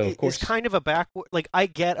 And so, of course, it's kind of a backward. Like, I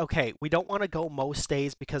get, okay, we don't want to go most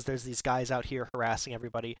days because there's these guys out here harassing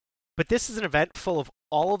everybody. But this is an event full of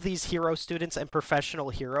all of these hero students and professional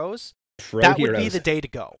heroes. That would be the day to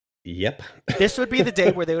go. Yep. This would be the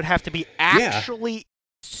day where they would have to be actually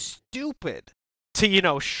stupid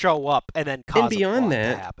to, show up and then cause beyond a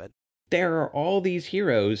plot to happen. There are all these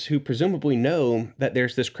heroes who presumably know that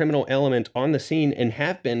there's this criminal element on the scene and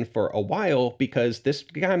have been for a while, because this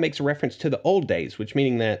guy makes a reference to the old days, which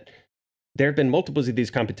meaning that there have been multiples of these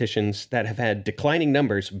competitions that have had declining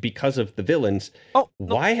numbers because of the villains.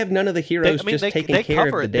 Why have none of the heroes taken care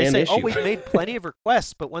of the damn issue? We've made plenty of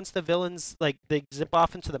requests, but once the villains, they zip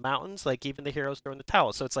off into the mountains, even the heroes throw in the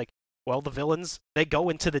towel. So it's like, well, the villains, they go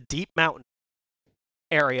into the deep mountain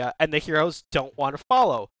area, and the heroes don't want to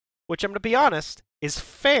follow, which, I'm going to be honest, is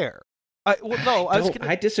fair.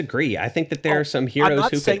 I disagree. I think that there are some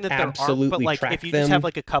heroes who can absolutely track them. If you just have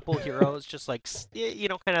a couple heroes, just kind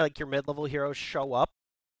of like your mid-level heroes show up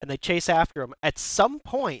and they chase after them, at some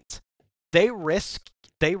point they risk.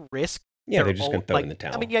 Yeah, they're just going to throw in the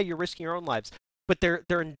towel. I mean, you're risking your own lives, but they're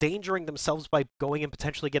endangering themselves by going and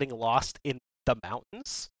potentially getting lost in the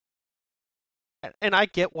mountains. And I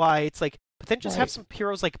get why it's like, but then just have some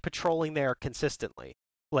heroes patrolling there consistently.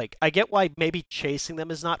 I get why maybe chasing them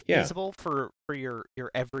is not feasible for your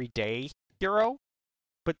everyday hero,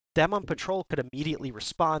 but them on patrol could immediately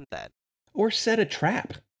respond then. Or set a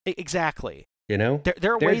trap. Exactly. There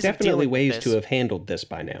are definitely ways to have handled this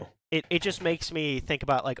by now. It just makes me think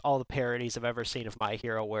about all the parodies I've ever seen of My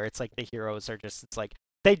Hero, where it's the heroes are just,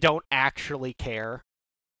 they don't actually care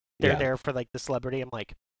they're Yeah. there for like the celebrity. I'm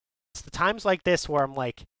like, it's the times like this where I'm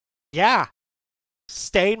like, yeah,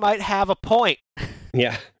 Stain might have a point.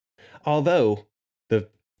 Yeah. Although the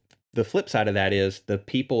the flip side of that is the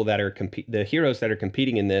people that are the heroes that are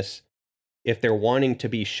competing in this, if they're wanting to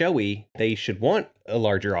be showy, they should want a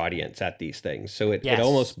larger audience at these things. So it Yes.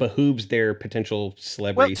 almost behooves their potential Well,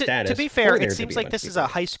 celebrity to status. be fair, for there it to seems be like much this is a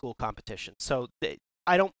people. high school competition, so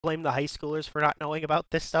I don't blame the high schoolers for not knowing about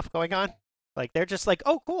this stuff going on. Like they're just like,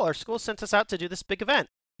 oh, cool, our school sent us out to do this big event.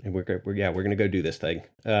 And we're gonna go do this thing.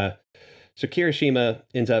 So Kirishima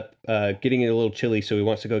ends up getting it a little chilly, so he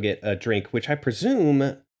wants to go get a drink, which I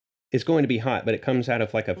presume is going to be hot, but it comes out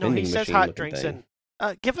of like a No, vending he machine says hot looking drinks, thing.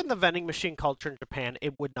 and given the vending machine culture in Japan,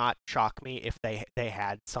 it would not shock me if they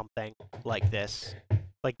had something like this.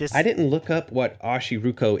 Like this. I didn't look up what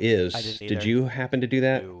Ashiruko is. I didn't Did either. you happen to do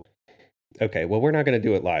that? No. Okay, well we're not going to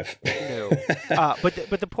do it live. No.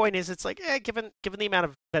 But the point is, it's like, given the amount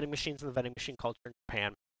of vending machines and the vending machine culture in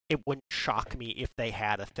Japan, it wouldn't shock me if they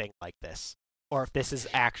had a thing like this, or if this is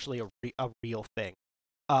actually a real thing.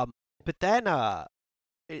 But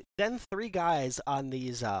then three guys on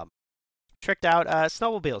these tricked out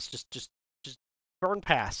snowmobiles just burn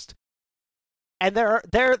past, and they're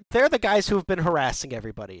the guys who have been harassing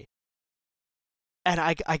everybody. And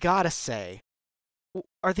I gotta say,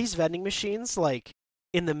 are these vending machines like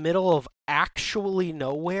in the middle of actually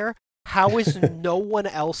nowhere? How is no one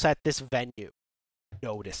else at this venue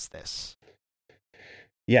notice this?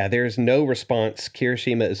 Yeah, there's no response.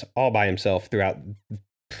 Kirishima is all by himself throughout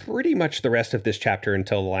pretty much the rest of this chapter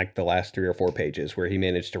until like the last 3 or 4 pages, where he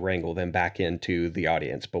managed to wrangle them back into the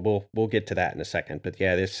audience. But we'll get to that in a second. But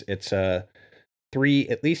yeah, it's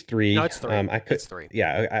at least three. No, it's three. It's three.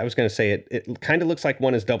 Yeah, I was going to say it kind of looks like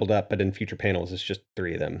one is doubled up, but in future panels, it's just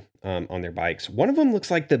 3 of them on their bikes. One of them looks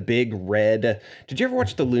like the big red. Did you ever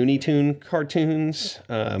watch the Looney Tune cartoons?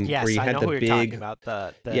 Yes, where you I had know the who you're big, talking about.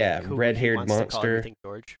 The who red-haired wants to call monster. everything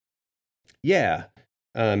George. Yeah,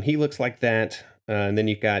 he looks like that. And then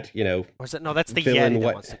you've got, Or is it no? That's the villain, Yeti that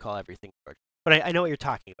what- wants to call everything George. But I know what you're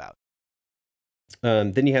talking about.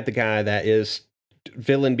 then you have the guy that is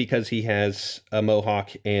villain because he has a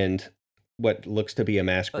mohawk and what looks to be a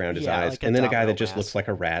mask around his yeah, eyes, like a and then a guy domino that just mask. looks like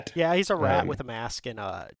a rat. Yeah, he's a rat Um, with a mask and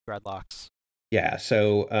dreadlocks. Yeah,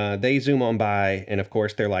 so they zoom on by, and of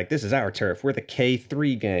course they're like, "This is our turf. We're the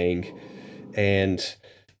K3 gang," and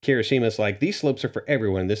Kirishima's like, "These slopes are for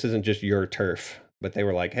everyone. This isn't just your turf." But they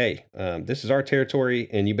were like, "Hey, this is our territory,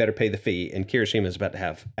 and you better pay the fee." And Kirishima's about to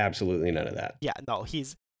have absolutely none of that. Yeah, no,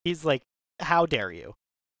 he's like, how dare you?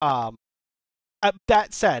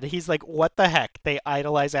 That said, he's like, what the heck? They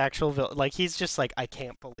idolize actual villain. Like, he's just like, I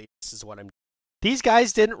can't believe this is what I'm. These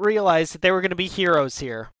guys didn't realize that they were going to be heroes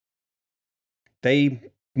here.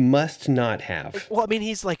 They must not have. Well, I mean,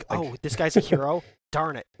 he's like, oh, this guy's a hero.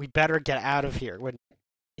 Darn it, we better get out of here. When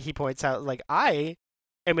he points out, like, I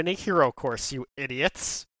am in a hero course, you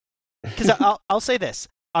idiots. Because I'll say this.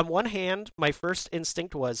 On one hand, my first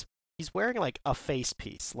instinct was he's wearing like a face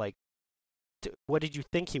piece. Like, what did you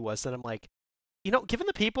think he was? And I'm like, given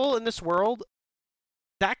the people in this world,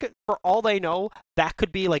 that could, for all they know, that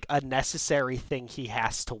could be like a necessary thing he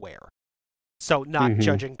has to wear. So not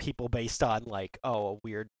judging people based on like, oh, a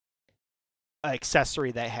weird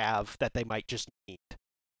accessory they have that they might just need.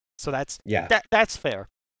 So that's fair.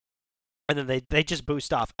 And then they just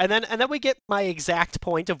boost off. And then we get my exact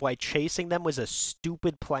point of why chasing them was a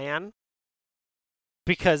stupid plan.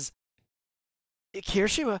 Because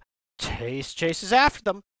Kirishima chases after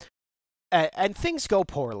them. And things go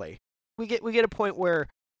poorly. We get a point where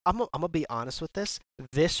I'm gonna be honest with this.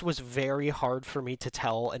 This was very hard for me to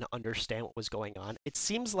tell and understand what was going on. It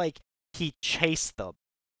seems like he chased them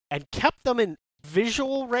and kept them in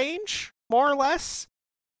visual range, more or less,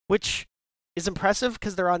 which is impressive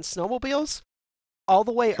because they're on snowmobiles all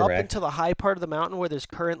the way Correct. up into the high part of the mountain where there's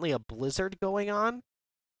currently a blizzard going on.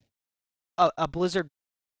 A blizzard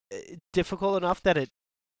difficult enough that it,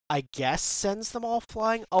 I guess, sends them all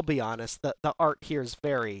flying. I'll be honest, the art here is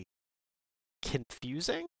very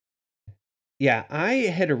confusing. Yeah, I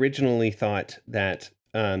had originally thought that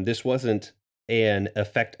this wasn't an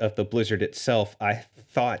effect of the blizzard itself. I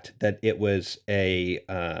thought that it was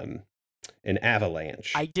an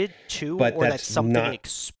avalanche. I did too, But or that that's something not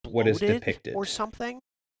exploded what is depicted. or something.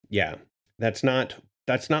 Yeah, that's not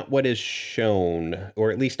what is shown,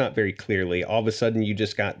 or at least not very clearly. All of a sudden, you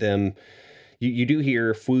just got them. You do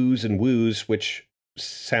hear foos and woos, which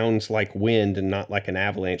sounds like wind and not like an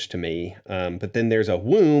avalanche to me. But then there's a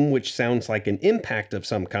whoom, which sounds like an impact of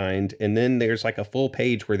some kind. And then there's like a full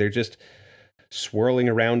page where they're just swirling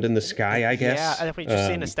around in the sky, I guess. Yeah, I definitely just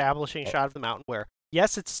see an establishing shot of the mountain where,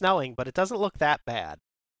 yes, it's snowing, but it doesn't look that bad.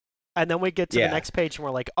 And then we get to the next page and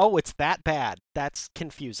we're like, oh, it's that bad. That's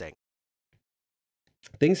confusing.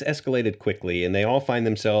 Things escalated quickly, and they all find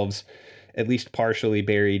themselves at least partially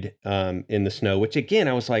buried in the snow, which again,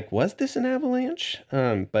 I was like, was this an avalanche?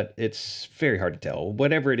 But it's very hard to tell.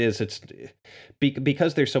 Whatever it is, it's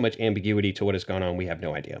because there's so much ambiguity to what has gone on, we have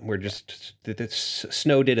no idea. We're just,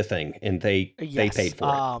 snow did a thing, and they paid for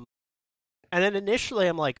it. And then initially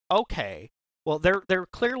I'm like, okay, well, they're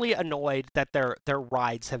clearly annoyed that their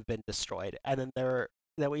rides have been destroyed. And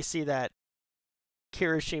then we see that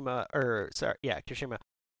Kirishima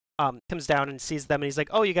comes down and sees them, and he's like,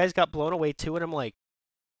 "Oh, you guys got blown away too." And I'm like,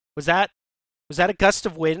 "Was that a gust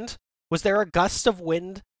of wind? Was there a gust of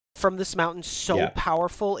wind from this mountain so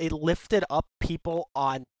powerful it lifted up people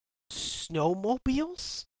on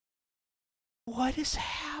snowmobiles? What is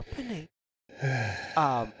happening?"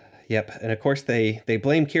 Yep, and of course they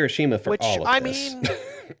blame Kirishima for all of this. Mean,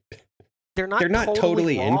 they're not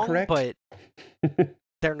totally wrong, incorrect, but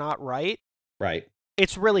they're not right. Right.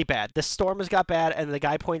 It's really bad. The storm has got bad, and the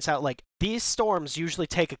guy points out, like, these storms usually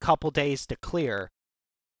take a couple days to clear.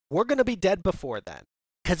 We're going to be dead before then.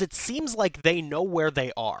 Because it seems like they know where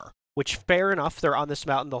they are, which, fair enough, they're on this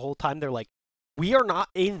mountain the whole time. They're like, we are not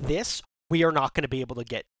in this. We are not going to be able to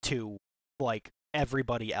get to, like,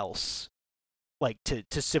 everybody else, like, to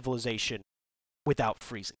civilization without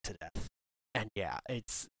freezing to death. And yeah,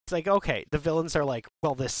 it's like, okay, the villains are like,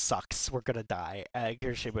 well, this sucks. We're going to die.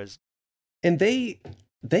 Kirishima's. And they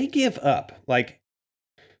give up, like,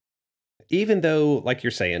 even though, like you're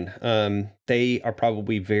saying, they are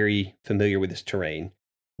probably very familiar with this terrain,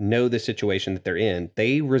 know the situation that they're in.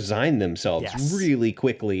 They resign themselves really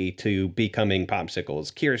quickly to becoming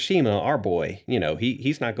popsicles. Kirishima, our boy,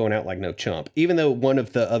 he's not going out like no chump. Even though one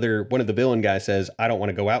of the villain guys says, "I don't want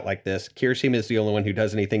to go out like this," Kirishima is the only one who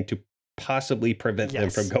does anything to possibly prevent them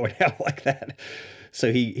from going out like that.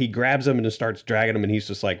 So he grabs them and starts dragging them, and he's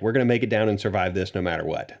just like, we're going to make it down and survive this no matter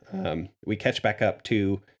what. We catch back up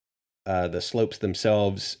to the slopes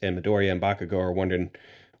themselves, and Midoriya and Bakugo are wondering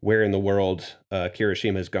where in the world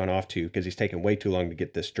Kirishima has gone off to, because he's taken way too long to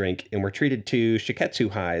get this drink. And we're treated to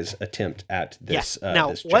Shiketsu Hai's attempt at this.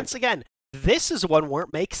 Now, this once again, this is one where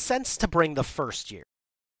it makes sense to bring the first year.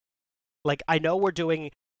 Like, I know we're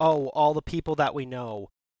doing, all the people that we know,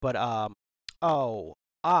 but,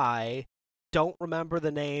 I don't remember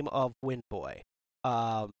the name of Wind Boy.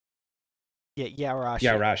 Yarashi.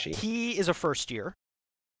 Yarashi. He is a first year,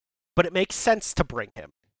 but it makes sense to bring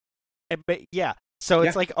him. So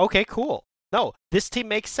it's like, okay, cool. No, this team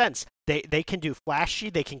makes sense. They can do flashy.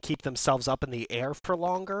 They can keep themselves up in the air for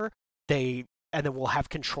longer. And then will have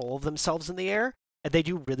control of themselves in the air, and they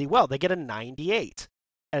do really well. They get a 98,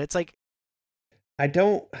 and it's like, I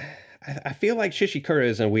feel like Shishikura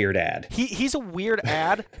is a weird ad. He's a weird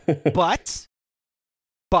ad, but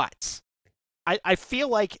I feel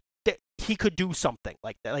like that he could do something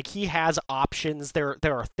like that. Like, he has options. There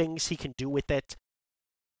are things he can do with it.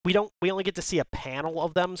 We only get to see a panel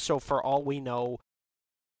of them, so for all we know,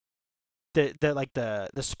 the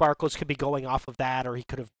sparkles could be going off of that, or he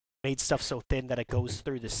could have made stuff so thin that it goes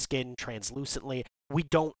through the skin translucently. We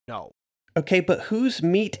don't know. Okay, but whose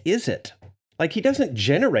meat is it? Like, he doesn't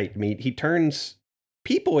generate meat. He turns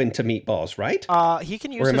people into meatballs, right? He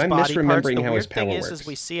can use his body parts. The weird thing is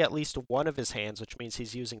we see at least one of his hands, which means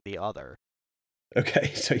he's using the other.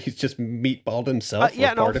 Okay, so he's just meatballed himself.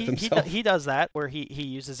 He does that, where he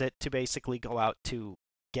uses it to basically go out to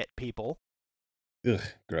get people. Ugh,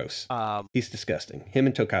 gross. He's disgusting. Him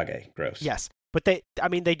and Tokage, gross. Yes, but they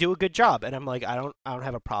do a good job, and I'm like, I don't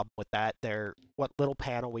have a problem with that. What little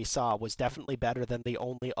panel we saw was definitely better than the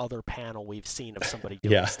only other panel we've seen of somebody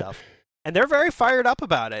doing stuff. And they're very fired up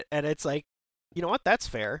about it, and it's like, you know what? That's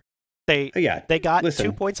fair. They got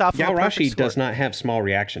 2 points off. Yarashi does not have small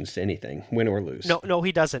reactions to anything, win or lose. No,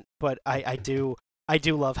 he doesn't. But I do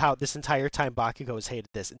love how this entire time Bakugo has hated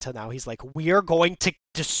this until now. He's like, we are going to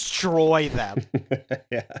destroy them.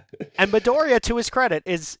 Yeah. And Midoriya, to his credit,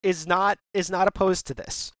 is not opposed to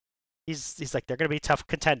this. He's like, they're going to be a tough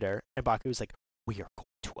contender, and Bakugo's like, we are going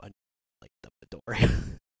to annihilate them,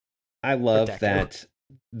 Midoriya. I love that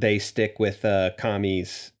they stick with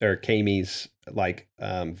Kami's like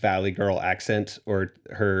Valley Girl accent, or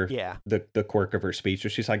her the quirk of her speech, where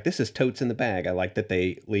she's like, this is totes in the bag. I like that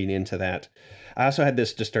they lean into that. I also had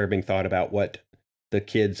this disturbing thought about what the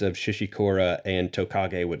kids of Shishikura and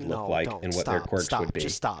Tokage would look like, and what their quirks would be.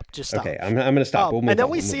 Just stop. Okay, I'm going to stop. And then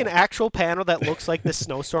we see an actual panel that looks like the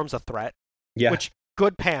snowstorm's a threat. Yeah. Which,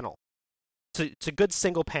 good panel. It's a good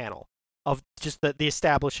single panel of just the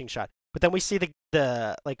establishing shot. But then we see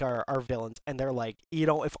the our villains, and they're like,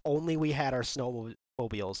 if only we had our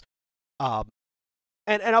snowmobiles.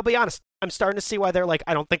 And I'll be honest, I'm starting to see why they're like,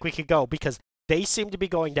 I don't think we could go, because they seem to be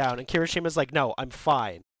going down, and Kirishima's like, no, I'm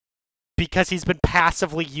fine. Because he's been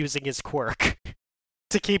passively using his quirk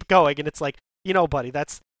to keep going, and it's like, buddy,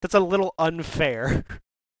 that's a little unfair.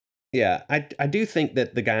 Yeah, I do think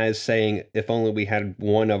that the guys saying, if only we had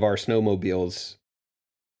one of our snowmobiles,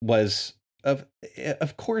 was, of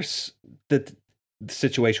course, the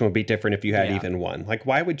situation would be different if you had even one. Like,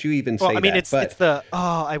 why would you even say that? Well, I mean, it's the,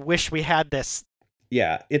 I wish we had this.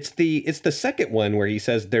 Yeah, it's the second one where he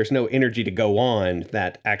says there's no energy to go on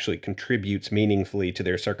that actually contributes meaningfully to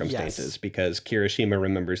their circumstances, because Kirishima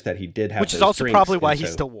remembers that he did have Which those is also drinks, probably why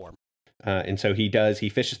he's still warm. And so he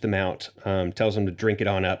fishes them out, tells them to drink it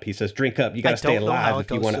on up. He says, drink up, you got to stay alive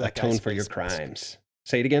if you want to atone for your crimes.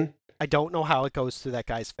 Say it again? I don't know how it goes through that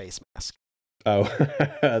guy's face mask. Oh,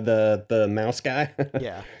 the mouse guy?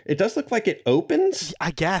 Yeah. It does look like it opens.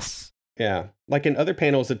 I guess. Yeah. Like in other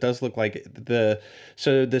panels, it does look like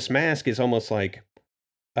so this mask is almost like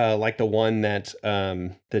the one that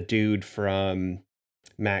the dude from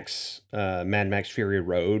Mad Max Fury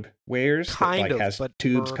Road wears. That has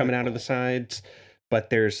tubes coming out of the sides, but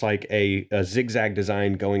there's like a zigzag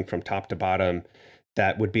design going from top to bottom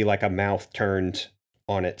that would be like a mouth turned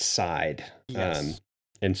on its side. Yes.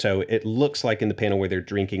 And so it looks like in the panel where they're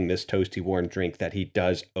drinking this toasty warm drink that he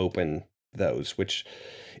does open those, which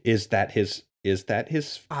is that his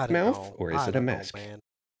mouth or is it a mask? Man.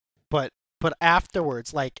 But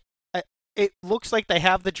afterwards, like, it looks like they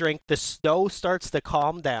have the drink, the snow starts to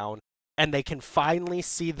calm down, and they can finally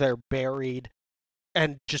see their buried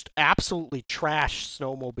and just absolutely trash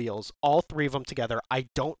snowmobiles, all three of them together. I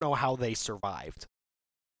don't know how they survived.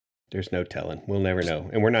 There's no telling. We'll never know,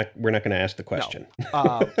 and we're not going to ask the question.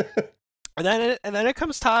 No. And then it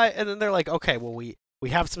comes time, and then they're like, okay, well, we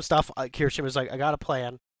have some stuff. Kirishima's like, I got a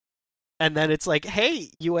plan. And then it's like,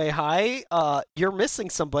 hey, UA High, you're missing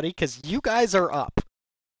somebody because you guys are up.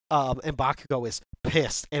 And Bakugo is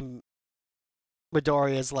pissed, and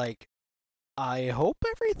Midoriya is like, I hope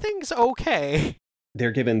everything's okay.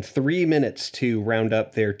 They're given 3 minutes to round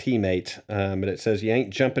up their teammate, but it says you ain't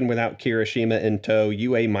jumping without Kirishima in tow.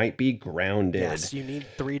 UA might be grounded. Yes, you need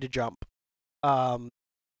 3 to jump. And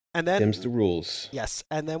then them's the rules. Yes,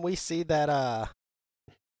 and then we see that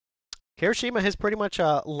Kirishima has pretty much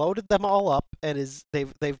loaded them all up, and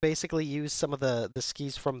they've basically used some of the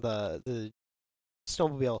skis from the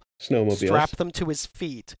snowmobile, strap them to his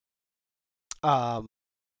feet.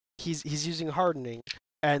 He's using hardening,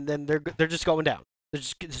 and then they're just going down. They're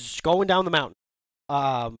just going down the mountain.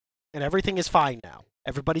 And everything is fine now.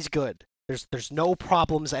 Everybody's good. There's no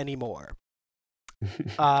problems anymore.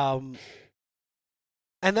 And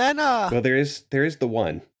then well, there is the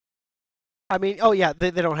one. I mean, oh yeah,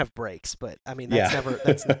 they don't have brakes, but I mean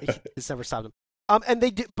it's never stopped them.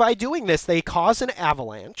 And by doing this, they cause an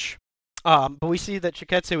avalanche. But we see that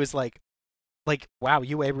Shiketsu is like, wow,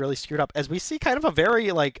 UA really screwed up. As we see kind of a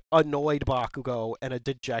very, like, annoyed Bakugo and a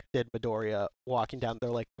dejected Midoriya walking down.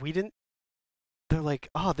 They're like,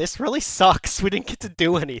 oh, this really sucks. We didn't get to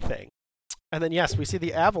do anything. And then, yes, we see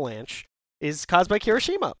the avalanche is caused by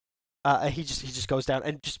Kirishima. He just goes down,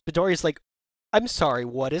 and just Midoriya's like, I'm sorry,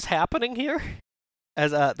 what is happening here?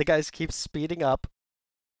 As the guys keep speeding up.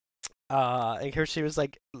 And Kirishima's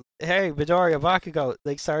like, hey, Midoriya, Bakugo,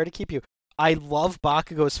 like, sorry to keep you. I love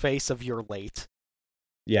Bakugo's face of "you're late."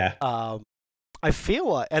 Yeah. I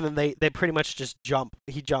feel, and then they pretty much just jump.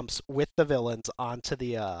 He jumps with the villains onto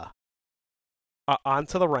the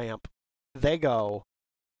ramp. They go.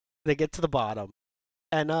 They get to the bottom,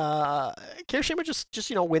 and Kirishima just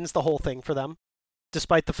wins the whole thing for them,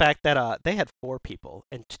 despite the fact that they had 4 people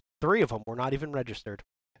and 3 of them were not even registered.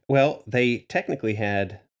 Well, they technically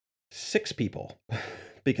had 6 people.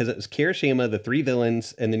 Because it was Kirishima, the 3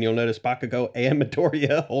 villains, and then you'll notice Bakugo and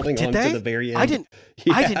Midoriya holding on to the very end. I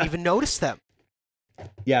didn't even notice them.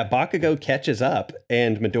 Yeah, Bakugo catches up,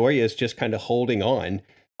 and Midoriya is just kind of holding on.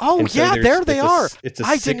 Oh, and so there they are. It's a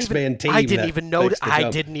 6-man team. I didn't even notice.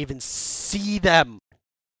 I didn't even see them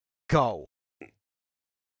go.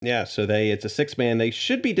 Yeah, so it's a 6-man. They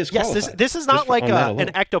should be disqualified. Yes, this is not like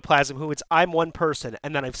an ectoplasm who I'm one person,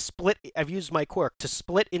 and then I've used my quirk to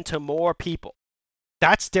split into more people.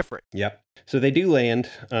 That's different. Yep. So they do land.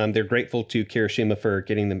 They're grateful to Kirishima for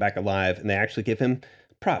getting them back alive, and they actually give him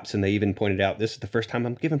props. And they even pointed out, this is the first time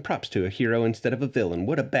I'm giving props to a hero instead of a villain.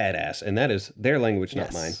 What a badass. And that is their language,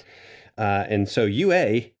 not mine. And so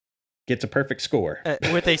UA gets a perfect score.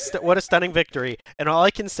 What a stunning victory. And all I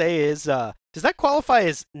can say is, does that qualify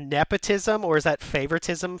as nepotism, or is that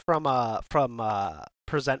favoritism from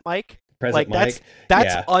Present Mike? Present Like Mike.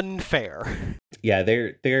 that's Yeah. unfair. Yeah,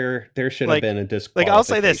 there should have Like- been a Like I'll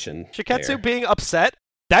say this: disqualification. Shiketsu there. being upset,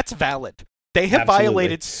 that's valid. They have Absolutely.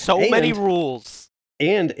 violated so many And- rules.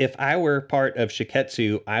 And if I were part of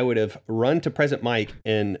Shiketsu, I would have run to Present Mike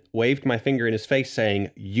and waved my finger in his face saying,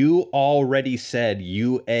 "You already said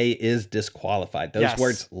UA is disqualified." Those Yes.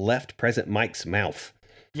 words left Present Mike's mouth.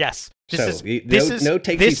 Yes. So, This no is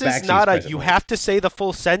takesies, backsies, not a Present you Mike. have to say the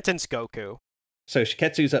full sentence, Goku. So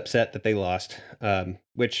Shiketsu's upset that they lost,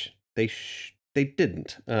 which they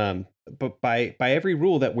didn't. But by every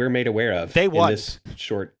rule that we're made aware of They won. in this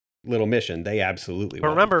short little mission, they absolutely But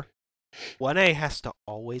won. remember, 1A has to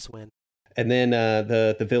always win. And then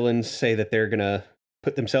the villains say that they're gonna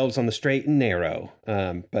put themselves on the straight and narrow.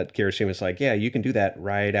 But Kirishima's like, "Yeah, you can do that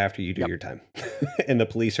right after you do Yep. your time." And the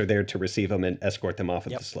police are there to receive them and escort them off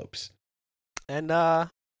of Yep. the slopes. And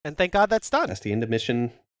thank God that's done. That's the end of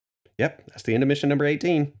mission. Yep, that's the end of mission number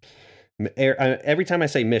 18. Every time I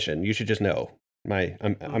say mission, you should just know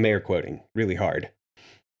I'm air quoting really hard.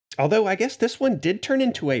 Although I guess this one did turn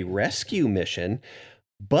into a rescue mission,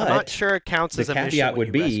 but I'm not sure it counts the as a mission caveat when would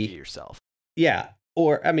you be- rescue yourself. yeah.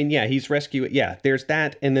 Or, I mean, yeah, he's rescuing. Yeah, there's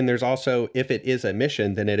that. And then there's also, if it is a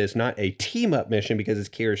mission, then it is not a team up mission because it's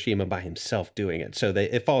Kirishima by himself doing it. So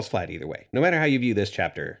it falls flat either way. No matter how you view this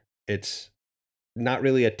chapter, it's not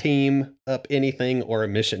really a team up anything or a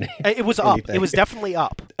mission. It was up. anything. It was definitely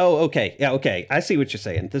up. Oh, okay. Yeah, okay. I see what you're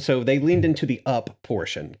saying. So they leaned into the up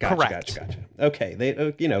portion. Gotcha, Correct. gotcha. Okay. They,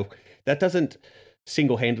 that doesn't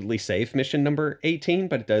single-handedly save mission number 18,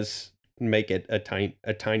 but it does make it a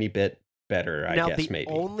tiny bit better, I Now, guess, the maybe.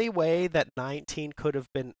 only way that 19 could have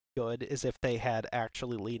been good is if they had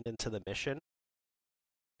actually leaned into the mission.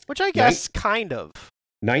 Which I guess kind of.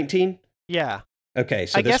 19? Yeah. Okay,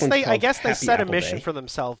 so I this guess one's they called set a Happy Apple mission Day. for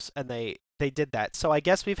themselves and they did that. So I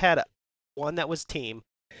guess we've had one that was team,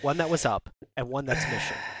 one that was up, and one that's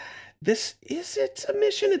mission. It's a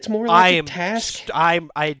mission. It's more I like a am task. I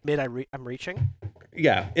admit I'm reaching.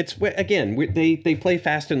 Yeah, it's again they play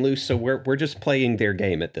fast and loose, so we're just playing their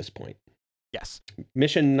game at this point. Yes.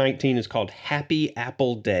 Mission 19 is called Happy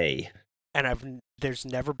Apple Day. And there's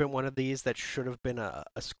never been one of these that should have been a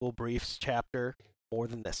school briefs chapter more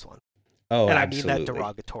than this one. Oh, and absolutely. I mean that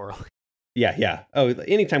derogatorily. Yeah. Oh,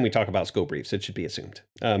 anytime we talk about school briefs, it should be assumed.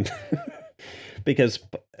 Because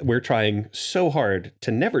we're trying so hard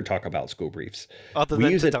to never talk about school briefs. Other We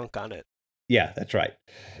than use to it- dunk on it. Yeah, that's right.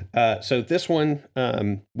 So this one,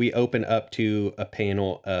 we open up to a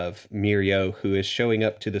panel of Mirio, who is showing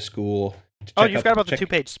up to the school. To Oh, check you up- forgot about the check-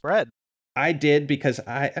 2-page spread. I did because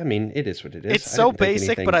I mean, it is what it is. It's I so didn't think basic,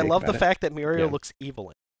 anything but I big love the about fact that Mirio Yeah. looks evil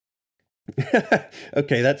in it.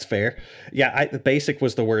 Okay, that's fair. Yeah, the basic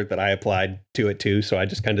was the word that I applied to it too, so I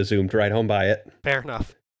just kind of zoomed right on by it. Fair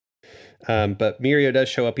enough. But Mirio does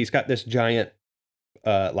show up. He's got this giant,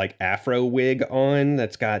 like afro wig on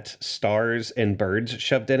that's got stars and birds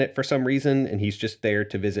shoved in it for some reason, and he's just there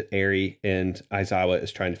to visit Eri. And Aizawa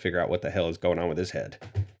is trying to figure out what the hell is going on with his head.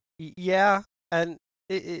 Yeah, and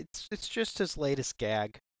it's just his latest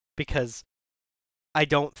gag because I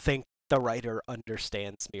don't think the writer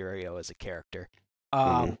understands Mirio as a character.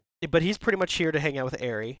 But he's pretty much here to hang out with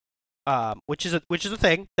Eri, which is a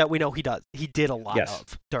thing that we know he does. He did a lot Yes.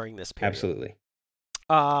 of during this period. Absolutely.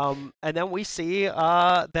 And then we see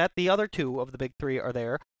that the other two of the big three are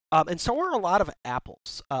there. And so are a lot of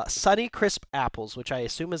apples. Sunny Crisp apples, which I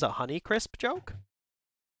assume is a Honey Crisp joke.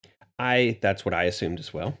 That's what I assumed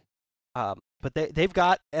as well. But they've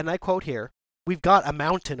got, and I quote here, "We've got a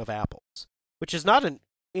mountain of apples," which is not an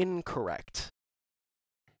incorrect.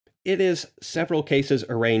 It is several cases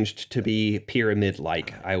arranged to be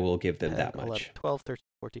pyramid-like. I will give them 10, that 11, much. 12, 13,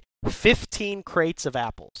 14, 15 crates of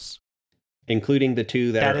apples. Including the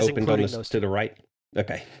two that That are is opened on including those to the right?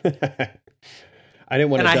 Okay. I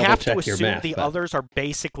didn't want And to I double have to check your assume math. the but others are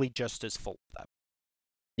basically just as full of them.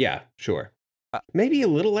 yeah, sure. Uh, Maybe a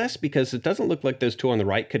little less because it doesn't look like those two on the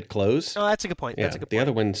right could close. Oh, that's a good point. yeah, That's a good the point.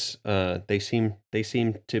 other ones, they seem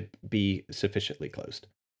to be sufficiently closed.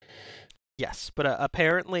 Yes, but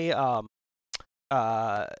apparently,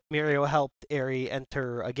 Mirio helped Eri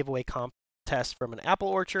enter a giveaway contest from an apple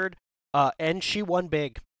orchard, and she won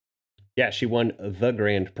big. Yeah, she won the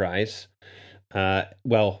grand prize. I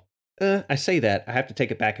say that, I have to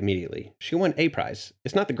take it back immediately. She won a prize.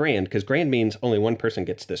 It's not the grand, because grand means only one person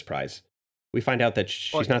gets this prize. We find out that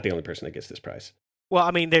she's not the only person that gets this prize. Well,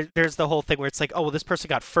 I mean, there's the whole thing where it's like, oh, well, this person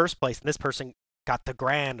got first place, and this person got the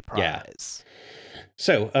grand prize.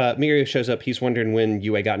 So, Mirio shows up. He's wondering when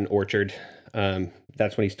Yue got an orchard.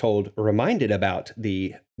 That's when he's reminded about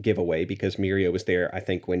the giveaway, because Mirio was there, I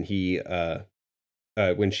think, when she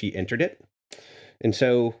entered it. And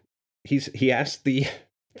so he asked the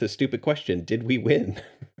stupid question, did we win?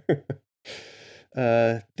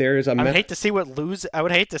 There's a I would hate to see what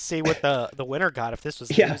the winner got if this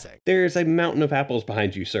was losing. There's a mountain of apples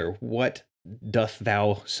behind you, sir. What doth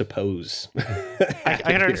thou suppose? I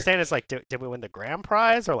can understand. It's like, did we win the grand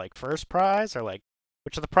prize or like first prize or like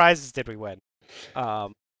which of the prizes did we win?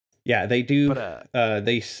 Yeah, they do. But,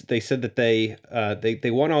 they said that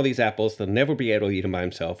they won all these apples. They'll never be able to eat them by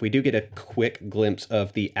themselves. We do get a quick glimpse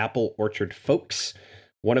of the apple orchard folks,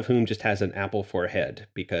 one of whom just has an apple for a head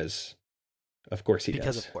because, of course, he does.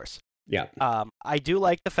 Because of course. Yeah. I do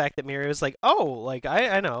like the fact that Mirio is like, oh, like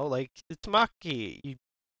I know, like Tamaki,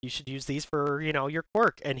 you should use these for your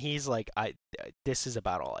quirk, and he's like, this is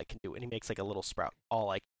about all I can do, and he makes like a little sprout. All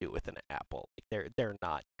I can do with an apple. Like, they're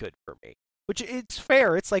not good for me. Which it's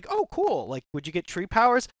fair. It's like, oh, cool. Like, would you get tree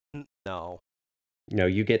powers? No. No,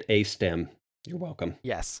 you get a stem. You're welcome.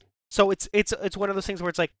 Yes. So it's one of those things where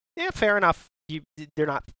it's like, yeah, fair enough.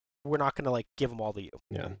 We're not gonna like give them all to you.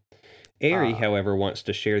 Yeah. Aerie, however, wants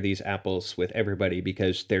to share these apples with everybody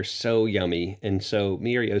because they're so yummy, and so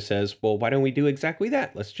Mirio says, "Well, why don't we do exactly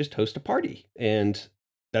that? Let's just host a party, and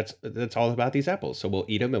that's all about these apples. So we'll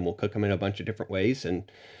eat them and we'll cook them in a bunch of different ways,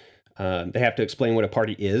 and they have to explain what a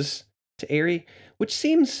party is to Aerie, which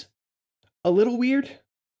seems a little weird.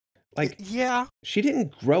 Like, yeah, she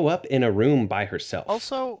didn't grow up in a room by herself.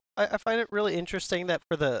 Also, I find it really interesting that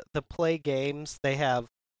for the play games, they have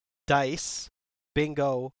dice,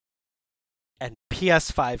 bingo, and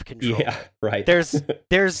PS5 control. Yeah, right. There's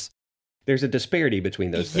a disparity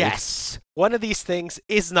between those things. Yes. One of these things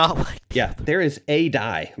is not like Yeah, there is a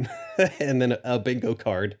die and then a bingo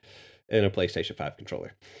card and a PlayStation 5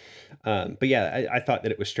 controller. But yeah, I thought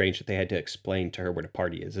that it was strange that they had to explain to her what a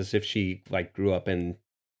party is, as if she like grew up in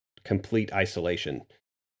complete isolation.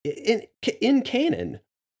 In canon,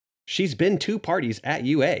 she's been to parties at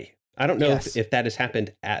UA. I don't know if that has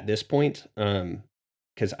happened at this point,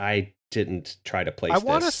 because I didn't try to place. I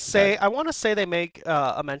want to say they make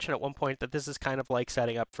a mention at one point that this is kind of like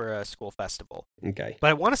setting up for a school festival. Okay, but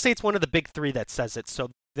I want to say it's one of the big three that says it.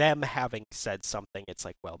 So them having said something, it's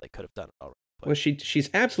like, well, they could have done it already. Well, she's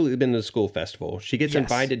absolutely been to the school festival. She gets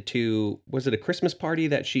invited to, was it a Christmas party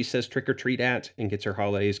that she says trick or treat at and gets her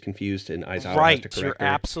holidays confused, and Aizawa has to correct her. You're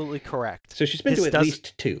absolutely correct. So she's been to at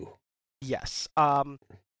least two. Yes.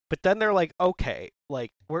 But then they're like, okay,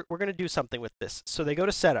 like we're gonna do something with this. So they go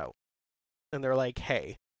to Seto, and they're like,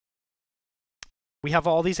 hey, we have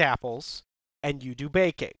all these apples, and you do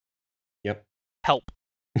baking. Yep. Help.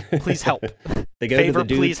 Please help. They go Favor, to the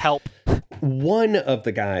dude, please help. One of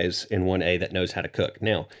the guys in 1A that knows how to cook.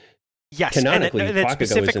 Now, yes, canonically, and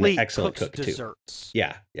Bakugo is an excellent cook desserts. too.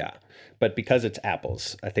 Yeah. But because it's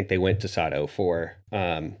apples, I think they went to Sato for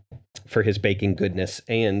his baking goodness,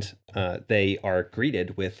 and they are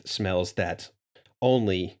greeted with smells that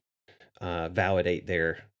only validate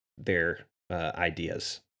their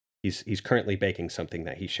ideas. He's currently baking something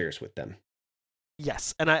that he shares with them.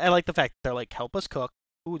 Yes, and I like the fact that they're like, help us cook.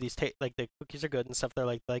 Ooh, like the cookies are good and stuff. They're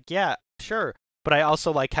like yeah, sure. But I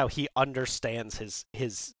also like how he understands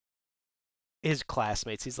his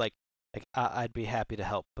classmates. He's like I'd be happy to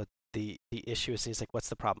help, but the issue is, he's like, what's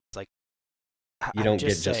the problem? It's like, you don't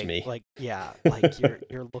get just me. Like, yeah, like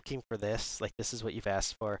you're looking for this. Like, this is what you've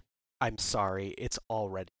asked for. I'm sorry, it's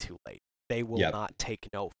already too late. They will not take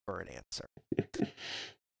no for an answer.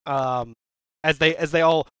 As they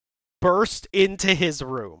all burst into his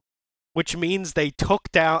room, which means they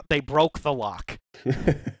broke the lock.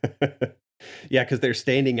 Yeah, because they're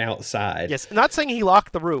standing outside. Yes, I'm not saying he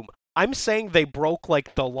locked the room. I'm saying they broke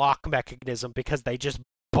like the lock mechanism because they just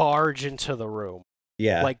barge into the room.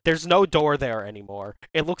 Yeah. Like, there's no door there anymore.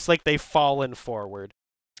 It looks like they've fallen forward.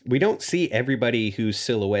 We don't see everybody who's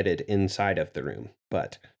silhouetted inside of the room,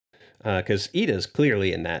 but because Ida's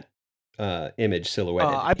clearly in that image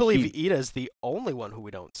silhouetted. I believe Ida's the only one who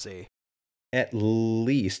we don't see. At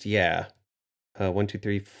least, yeah. 1, 2,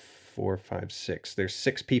 3, 4, 5, 6. There's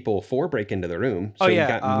 6 people. 4 break into the room. So you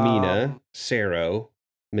got Mina, Sero,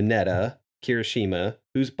 Mineta, Kirishima.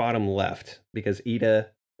 Who's bottom left? Because Ida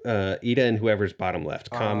and whoever's bottom left.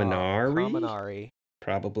 Kaminari?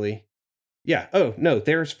 Probably. Yeah. Oh, no.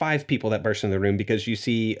 There's 5 people that burst in the room because you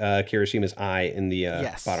see Kirishima's eye in the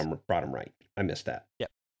bottom right. I missed that. Yep.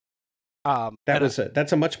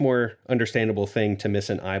 That's a much more understandable thing to miss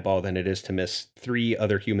an eyeball than it is to miss 3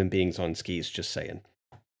 other human beings on skis. Just saying.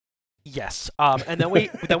 Yes. And then we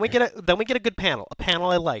get a good panel. A panel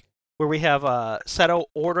I like, where we have Seto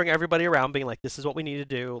ordering everybody around, being like, "This is what we need to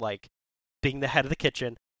do," like being the head of the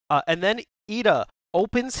kitchen. And then Ida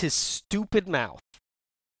opens his stupid mouth,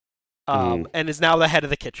 and is now the head of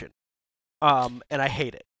the kitchen. And I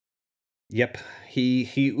hate it. Yep.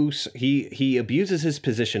 He abuses his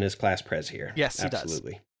position as class pres here. Yes, he does.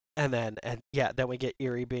 Absolutely. And then we get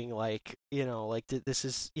Eri being like, like this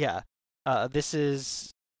is this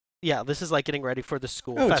is like getting ready for the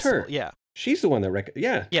school Oh, festival. it's her. Yeah. She's the one that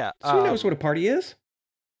Yeah. She knows what a party is.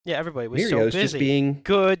 Yeah, everybody was so Mirio's busy. just being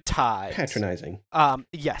good times. patronizing.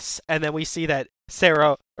 Yes. And then we see that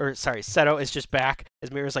Seto is just back as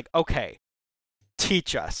Mirio's like, okay,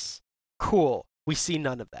 teach us. Cool. We see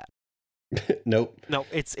none of that. Nope. No,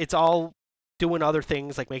 it's all doing other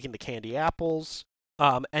things like making the candy apples.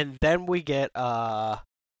 And then we get I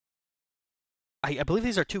believe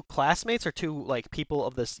these are two classmates or two like people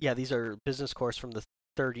of this. Yeah, these are business course from the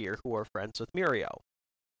third year who are friends with Mirio.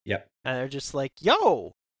 Yep. And they're just like,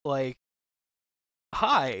 yo, like,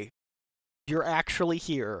 hi, you're actually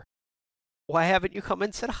here. Why haven't you come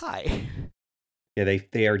and said hi? Yeah,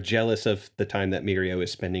 they are jealous of the time that Mirio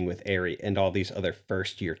is spending with Eri and all these other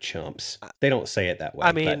first year chumps. They don't say it that way.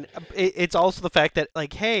 I mean, it's also the fact that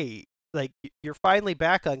like, hey, like you're finally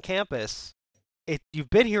back on campus. You've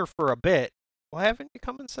been here for a bit. Why haven't you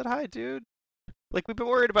come and said hi, dude? Like we've been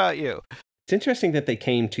worried about you. It's interesting that they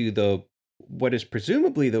came to what is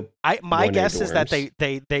presumably my guess dorms. is that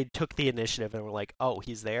they took the initiative and were like, oh,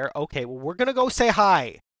 he's there. Okay, well we're gonna go say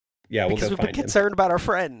hi. Yeah, because we'll go we've been concerned about our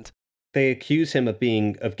friend. They accuse him of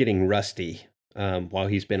getting rusty while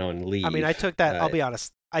he's been on leave. I mean, I took that. I'll be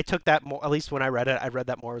honest. I took that more. At least when I read it, I read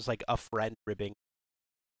that more as like a friend ribbing.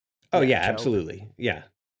 Oh yeah, absolutely, yeah.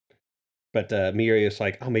 But Mirio's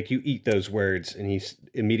like, I'll make you eat those words, and he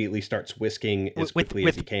immediately starts whisking as quickly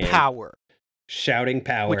as he can. Power. Shouting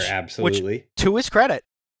power, absolutely. Which, to his credit,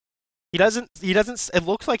 he doesn't. It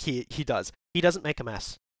looks like he does. He doesn't make a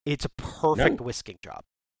mess. It's a perfect whisking job,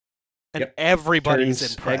 and everybody's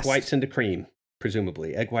turns impressed. Egg whites into cream,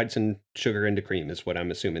 presumably. Egg whites and sugar into cream is what I'm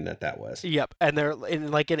assuming that was. Yep, and they're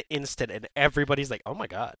in like an instant, and everybody's like, "Oh my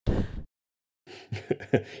god!"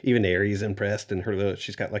 Even Eri's impressed, and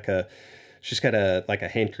she's got a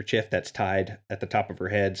handkerchief that's tied at the top of her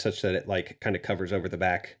head, such that it like kind of covers over the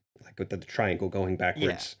back, like with the triangle going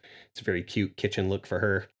backwards. Yeah. It's a very cute kitchen look for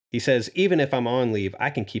her. He says, even if I'm on leave, I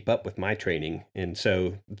can keep up with my training, and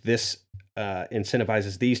so this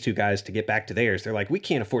incentivizes these two guys to get back to theirs. They're like, we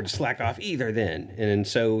can't afford to slack off either then, and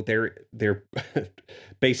so they're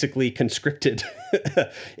basically conscripted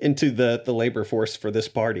into the labor force for this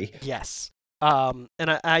party. Yes. And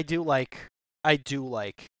I do like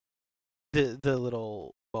the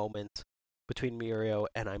little moment between Mirio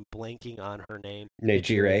and I'm blanking on her name.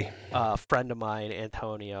 Nejire. A friend of mine,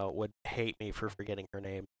 Antonio, would hate me for forgetting her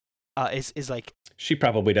name. Is like she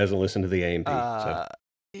probably doesn't listen to the AMP. So.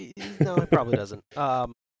 No, he probably doesn't.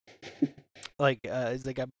 Like it's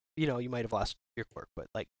like you might have lost your quirk, but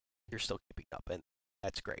like you're still keeping up, and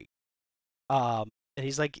that's great. And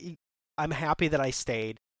he's like, I'm happy that I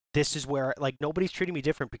stayed. This is where, like, nobody's treating me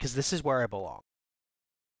different because this is where I belong.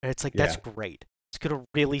 And it's like, that's great. It's going to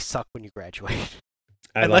really suck when you graduate.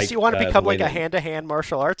 Unless you want to become like a hand-to-hand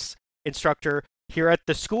martial arts instructor here at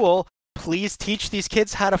the school, please teach these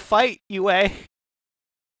kids how to fight, UA.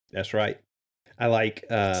 That's right. I like...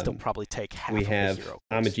 still probably take half we of have the 0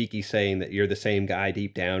 Amajiki saying that you're the same guy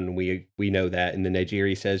deep down, and we know that. And the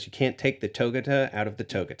Nejiri says, you can't take the Togata out of the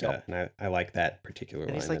Togata. Nope. And I like that particular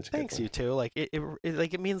line. And he's like, thanks, you two. Like,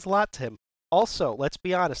 it means a lot to him. Also, let's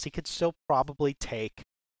be honest, he could still probably take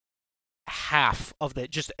half of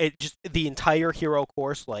just the entire hero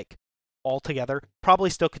course, like, all together. Probably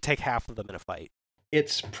still could take half of them in a fight.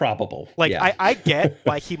 It's probable. Like, yeah. I get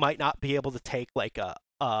why he might not be able to take, like, a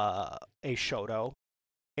Shoto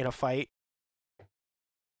in a fight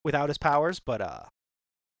without his powers, but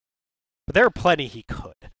there are plenty he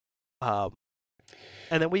could. And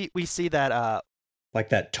then we see that like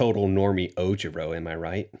that total normie Ojiro, am I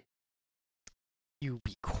right? You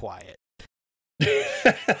be quiet.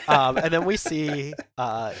 And then we see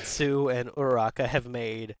Tsu and Uraraka have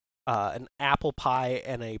made an apple pie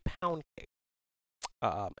and a pound cake.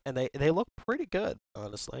 And they look pretty good,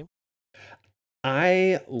 honestly.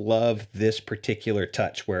 I love this particular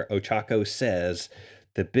touch where Ochako says,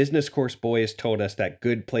 the business course boys told us that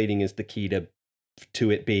good plating is the key to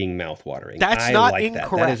it being mouthwatering. That's not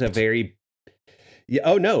incorrect. That is a very... Yeah,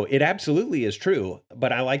 oh, no, it absolutely is true.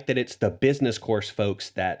 But I like that it's the business course folks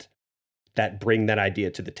that bring that idea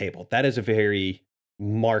to the table. That is a very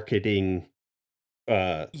marketing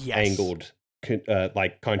angled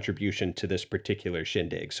like contribution to this particular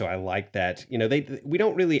shindig. So I like that. We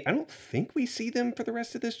don't really, I don't think we see them for the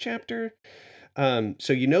rest of this chapter. So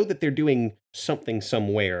that they're doing something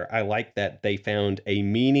somewhere. I like that they found a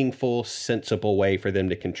meaningful, sensible way for them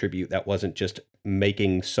to contribute that wasn't just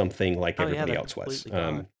making something like everybody else was.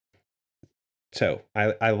 So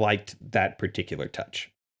I liked that particular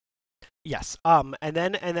touch. Yes. And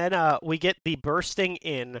then we get the bursting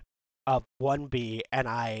in of 1B, and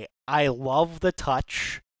I love the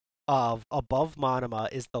touch of above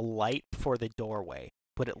Monoma is the light for the doorway,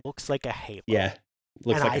 but it looks like a halo. Yeah,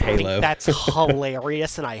 looks and like a I halo. think that's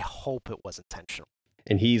hilarious, and I hope it was intentional.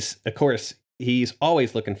 And he's, of course, he's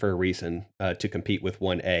always looking for a reason to compete with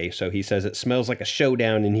 1A. So he says it smells like a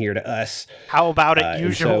showdown in here to us. How about it?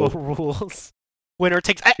 Usual rules. Winner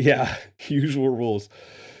takes. Yeah, usual rules.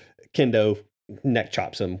 Kendo neck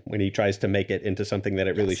chops him when he tries to make it into something that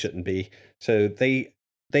it really shouldn't be. So they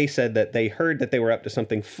said that they heard that they were up to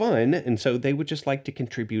something fun, and so they would just like to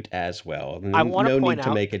contribute as well. I want to point need out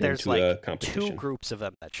to make it there's into like a competition. 2 groups of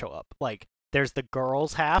them that show up. Like there's the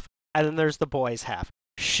girls half, and then there's the boys half.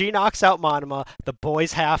 She knocks out Monoma. The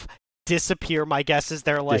boys half disappear. My guess is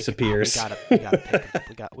they're like, disappears. Oh, we gotta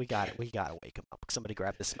pick him up. We gotta wake him up. Somebody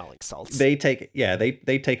grab the smelling salts. They take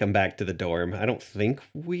him back to the dorm. I don't think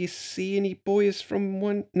we see any boys from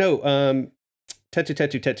one. No,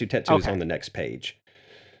 Tetsu is on the next page.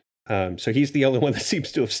 So he's the only one that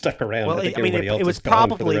seems to have stuck around. Well, it was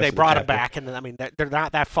probably they brought him back, and then they're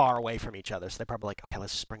not that far away from each other, so they probably like, okay,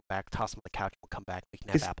 let's just bring back, toss him on the couch, we'll come back, we can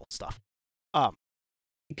have apple stuff.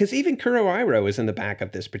 Because even Kuroiiro is in the back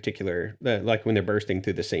of this particular, like when they're bursting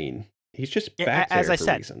through the scene. He's just back there as I for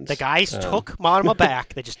said, reasons. The guys took Monoma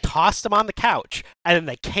back, they just tossed him on the couch, and then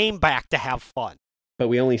they came back to have fun. But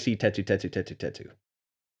we only see Tetsu.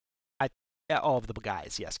 All of the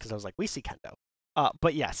guys, yes, because I was like, we see Kendo.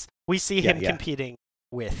 But yes, we see him competing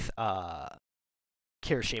with Kirishima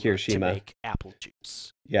to make apple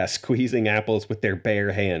juice. Yeah, squeezing apples with their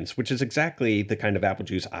bare hands, which is exactly the kind of apple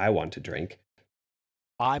juice I want to drink.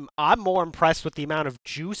 I'm more impressed with the amount of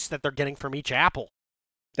juice that they're getting from each apple.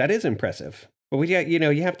 That is impressive. But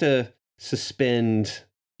you have to suspend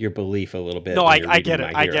your belief a little bit. No, I get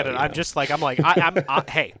it. I get it. I'm just like,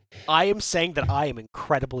 hey, I am saying that I am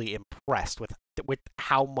incredibly impressed with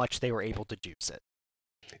how much they were able to juice it.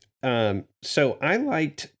 So I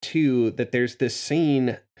liked too that there's this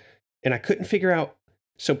scene, and I couldn't figure out.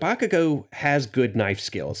 So Bakugo has good knife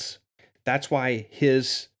skills. That's why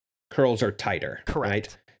his curls are tighter. Correct.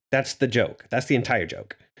 Right? That's the joke. That's the entire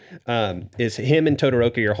joke. Is him and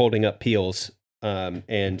Todoroki are holding up peels,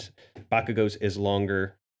 and Bakugo's is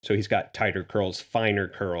longer, so he's got tighter curls, finer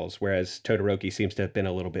curls, whereas Todoroki seems to have been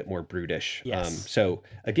a little bit more brutish. Yes. So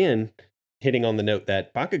again, hitting on the note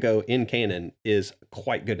that Bakugo in canon is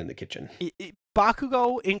quite good in the kitchen.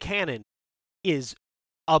 Bakugo in canon is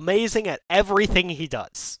amazing at everything he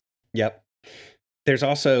does. Yep. There's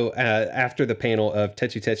also, after the panel of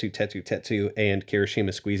Tetsu and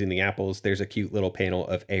Kirishima squeezing the apples, there's a cute little panel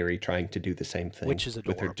of Eri trying to do the same thing. Which is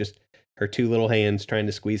adorable. With her 2 little hands trying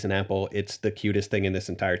to squeeze an apple. It's the cutest thing in this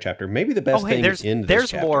entire chapter. Maybe the best thing in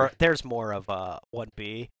this chapter. There's more of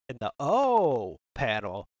 1B in the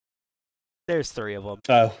panel. There's 3 of them.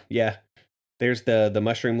 Oh, yeah. There's the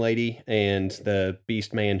mushroom lady and the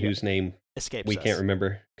beast man whose name escapes can't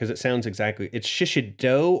remember, because it sounds exactly, it's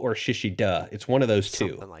Shishido or Shishida. It's one of those 2.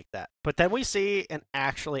 Something like that. But then we see an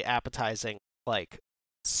actually appetizing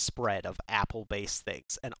spread of apple-based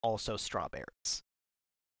things and also strawberries.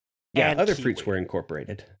 Yeah, and other kiwi, fruits were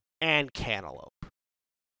incorporated. And cantaloupe.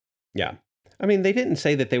 Yeah. I mean, they didn't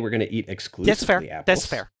say that they were going to eat exclusively apples. That's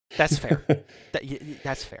fair. That's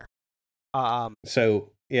fair. So,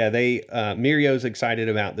 yeah, Mirio's excited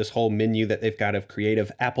about this whole menu that they've got of creative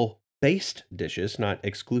apple-based dishes, not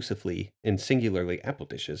exclusively and singularly apple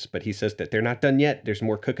dishes. But he says that they're not done yet. There's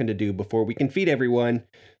more cooking to do before we can feed everyone.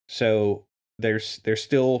 So there's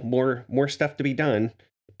still more stuff to be done.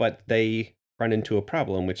 But they run into a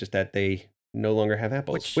problem, which is that they no longer have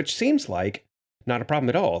apples, which seems like not a problem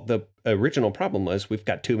at all. The original problem was we've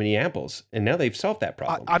got too many apples, and now they've solved that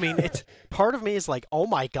problem. I mean, it's part of me is like, oh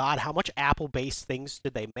my god, how much apple-based things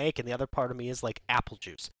did they make? And the other part of me is like, apple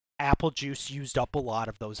juice. Apple juice used up a lot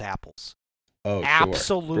of those apples. Oh,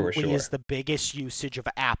 absolutely is the biggest usage of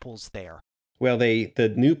apples there. Well,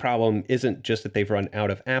 the new problem isn't just that they've run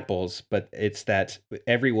out of apples, but it's that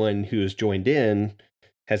everyone who has joined in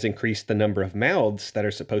has increased the number of mouths that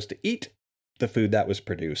are supposed to eat the food that was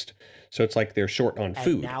produced. So it's like they're short on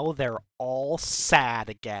food. And now they're all sad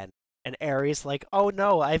again. And Eri's like, oh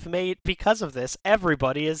no, because of this,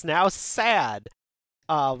 everybody is now sad.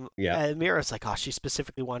 And Mira's like, oh, she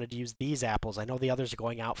specifically wanted to use these apples. I know the others are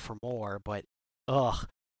going out for more, but ugh.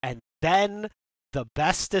 And then the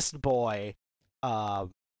bestest boy,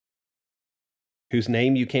 whose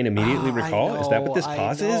name you can't immediately recall? Is that what this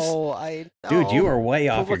pause is? I know. Dude, you are way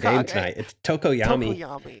off your game tonight. It's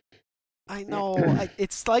Tokoyami. I know.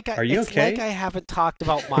 It's like Are you okay? I haven't talked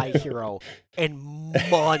about My Hero in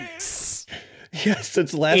months. Yes,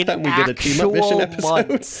 since the last In time we did a team up mission actual episode.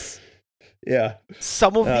 months. Yeah.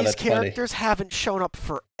 Some of these that's funny. characters haven't shown up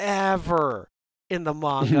forever in the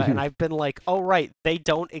manga, and I've been like, oh, right, they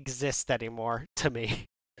don't exist anymore to me.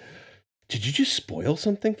 Did you just spoil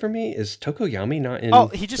something for me? Is Tokoyami not in? Oh,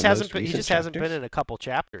 he just the hasn't. most He just recent hasn't been chapters? in a couple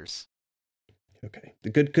chapters. Okay.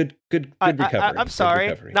 Good recovery. I'm Good sorry.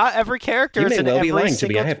 recovery. Not every character You is may in well every be lying to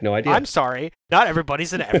single. me. I have no idea. I'm sorry. Not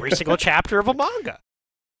everybody's in every single chapter of a manga.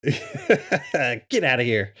 Get out of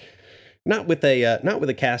here. Not with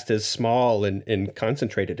a cast as small and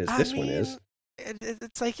concentrated as this one is.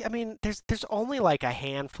 It's like, I mean, there's only like a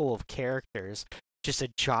handful of characters. Just a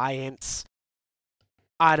giant,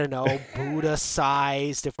 I don't know,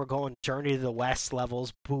 Buddha-sized, if we're going Journey to the West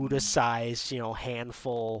levels, Buddha-sized,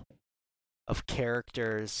 handful of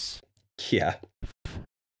characters. Yeah. If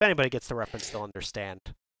anybody gets the reference, they'll understand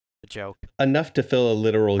the joke. Enough to fill a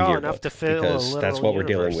literal yearbook. Enough to fill a because literal that's what we're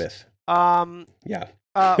dealing universe. with. Yeah.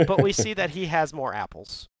 But we see that he has more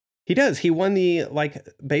apples. He does. He won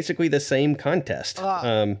basically the same contest.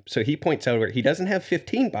 So he points out where he doesn't have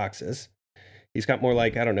 15 boxes. He's got more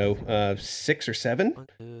like, I don't know, 6 or 7. 1,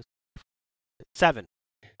 2, 7.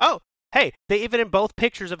 Oh, hey, they even in both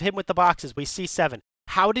pictures of him with the boxes, we see 7.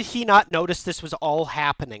 How did he not notice this was all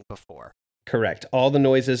happening before? Correct. All the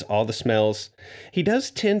noises, all the smells. He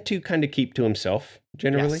does tend to kind of keep to himself,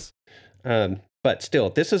 generally. Yes. But still,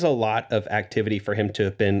 this is a lot of activity for him to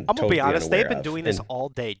have been I'm going to be honest, unaware they've been of. doing this all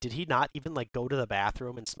day. Did he not even go to the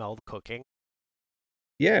bathroom and smell the cooking?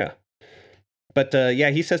 Yeah. But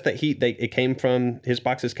he says that his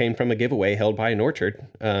boxes came from a giveaway held by an orchard,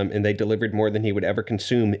 and they delivered more than he would ever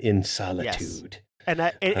consume in solitude. Yes.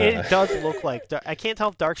 And it does look like, I can't tell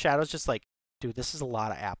if Dark Shadow's just like, dude, this is a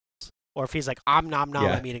lot of apples. Or if he's like, I'm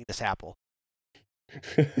eating this apple.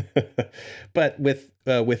 But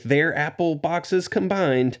with their apple boxes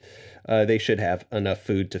combined, they should have enough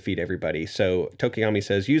food to feed everybody. So Tokoyami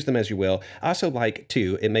says, use them as you will. I also like,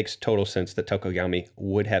 too, it makes total sense that Tokoyami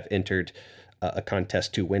would have entered a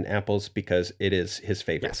contest to win apples because it is his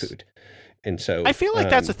favorite food. And so I feel like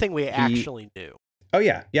that's a thing we actually knew. Oh,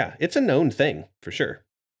 yeah. Yeah. It's a known thing for sure.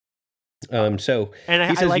 So and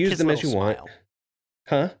he says, like use them as you want.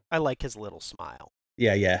 Huh? I like his little smile.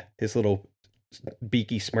 Yeah. His little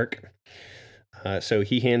beaky smirk. So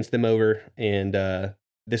he hands them over, and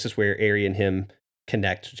this is where Eri and him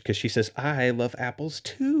connect, because she says, I love apples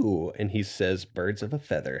too. And he says, birds of a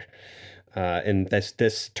feather. And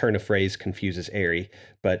this turn of phrase confuses Eri,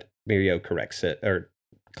 but Mirio corrects it, or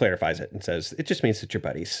clarifies it, and says, it just means that you're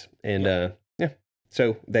buddies. And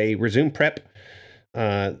so they resume prep.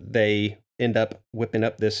 They end up whipping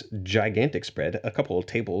up this gigantic spread, a couple of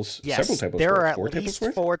tables, several tables there worth. are at 4 least tables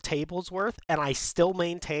worth? 4 tables worth, and I still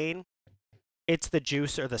maintain it's the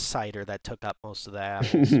juice or the cider that took up most of the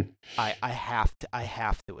apples. I have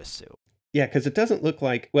to assume. Yeah, because it doesn't look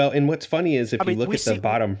like, well, and what's funny is if you look at the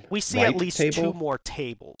bottom we see right at least table, 2 more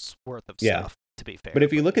tables worth of stuff, to be fair. But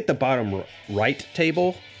if you look at the bottom right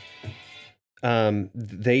table,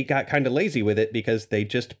 they got kind of lazy with it because they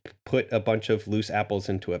just put a bunch of loose apples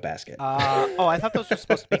into a basket. I thought those were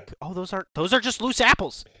supposed to be. Oh, those are just loose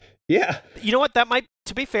apples. Yeah. You know what? That might,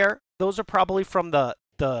 to be fair, those are probably from the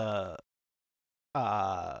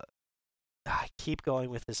I keep going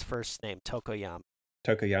with his first name, Tokoyami.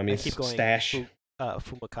 Tokoyami's stash.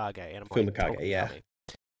 Fumikage. And I'm Fumikage, Tokoyami.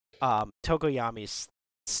 yeah. Tokoyami's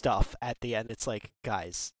stuff at the end, it's like,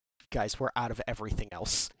 guys, we're out of everything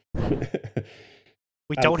else.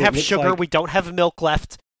 We don't have sugar. We don't have milk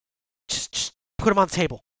left. Just put them on the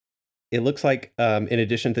table. It looks like, in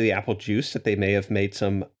addition to the apple juice, that they may have made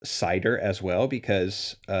some cider as well,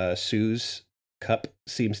 because Sue's cup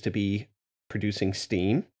seems to be producing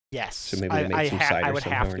steam. Yes. So maybe they made some cider. I would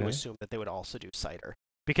have to assume that they would also do cider,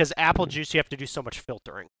 because apple juice, you have to do so much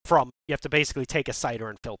filtering. You have to basically take a cider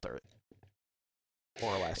and filter it,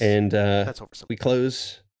 more or less. And that's we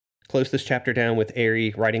close this chapter down with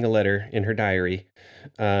Eri writing a letter in her diary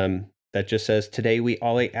that just says, today we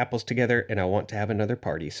all ate apples together, and I want to have another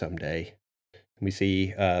party someday. We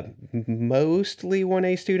see mostly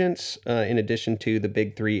 1A students, in addition to the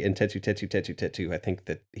big 3 and Tetsu. I think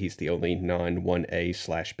that he's the only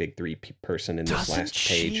non-1A / big 3 person in this last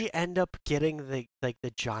page. Doesn't she end up getting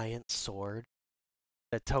the giant sword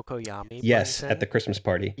that Tokoyami Yes, brings in? at the Christmas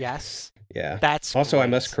party. Yes. Yeah. That's also, great. I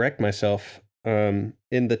must correct myself. In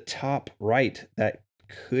the top right, that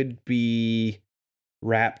could be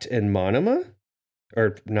Wrapped and Monoma.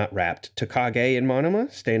 Or not Wrapped, Takage and Monoma,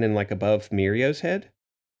 standing like above Mirio's head.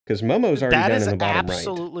 Because Momo's already down in the bottom right. That is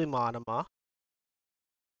absolutely Monoma.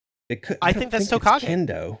 It could. I don't think that's it's Tokage.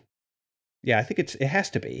 Kendo. Yeah, I think it has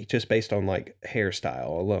to be just based on like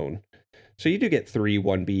hairstyle alone. So you do get 3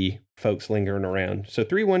 1B folks lingering around. So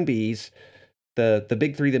 3 1Bs, the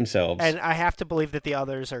big 3 themselves, And I have to believe that the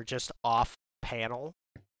others are just off panel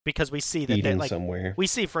because we see that they, eating like somewhere. we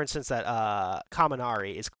see, for instance, that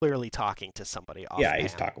Kaminari is clearly talking to somebody off. Yeah,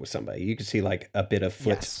 he's panel. talking with somebody. You can see like a bit of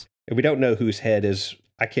foot. Yes. And we don't know whose head is.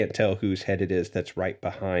 I can't tell whose head it is that's right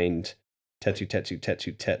behind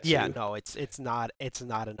Tetsu. Yeah, no, it's not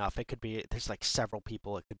enough. It could be there's like several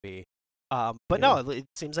people. It could be, but Yeah. no, it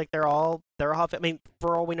seems like they're all. I mean,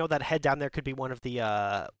 for all we know, that head down there could be one of the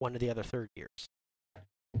other third gears.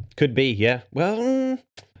 Could be, yeah. Well,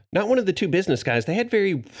 not one of the 2 business guys. They had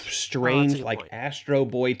very strange, good like point. Astro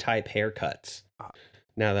Boy type haircuts.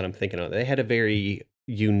 Now that I'm thinking of it, they had a very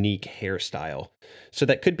unique hairstyle. So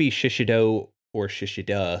that could be Shishido or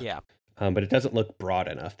Shishida. Yeah. But it doesn't look broad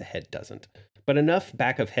enough. The head doesn't. But enough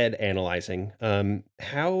back of head analyzing.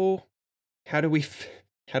 How do we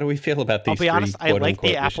feel about these? I'll be honest. I like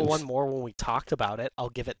the Apple missions? one more when we talked about it.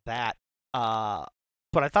 I'll give it that. But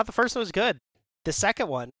I thought the first one was good. The second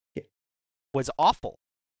one was awful.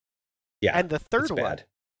 Yeah, and the third it's one bad.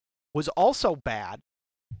 was also bad.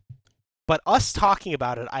 But us talking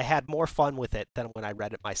about it, I had more fun with it than when I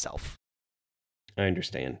read it myself. I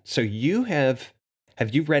understand. So you have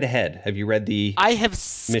you read ahead? Have you read the I have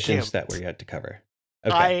missions skimmed. that we had to cover?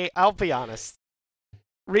 Okay. I'll be honest.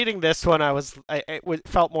 Reading this one, it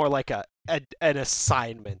felt more like an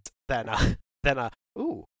assignment than a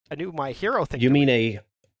new My Hero thing. You mean a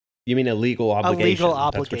legal obligation? A legal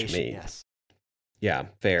That's what obligation? you mean. Yes. Yeah,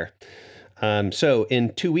 fair. So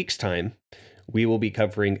in 2 weeks' time, we will be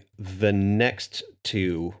covering the next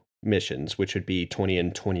 2 missions, which would be 20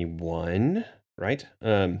 and 21, right?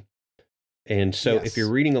 And so Yes. if you're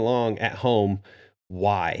reading along at home,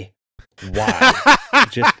 why?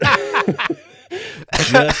 just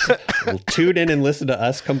tune in and listen to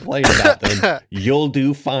us complain about them. You'll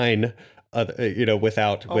do fine,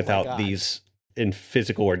 without God. these in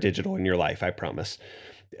physical or digital in your life, I promise.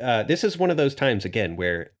 This is one of those times, again,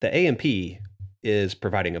 where the AMP is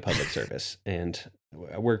providing a public service, and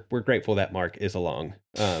we're grateful that Mark is along.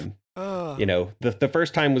 The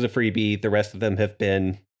first time was a freebie. The rest of them have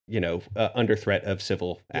been, under threat of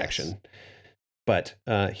civil action. But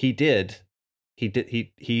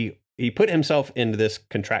he put himself into this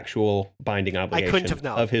contractual binding obligation I couldn't have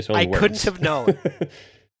known. of his own I words. couldn't have known.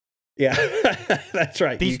 Yeah, that's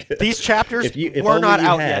right. These chapters if were only not you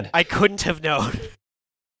out had. yet. I couldn't have known.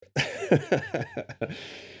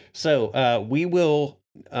 So we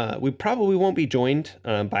probably won't be joined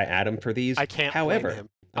by Adam for these. I can't However, blame him.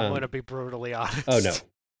 I'm going to be brutally honest. Oh no.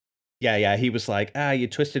 Yeah. He was like, you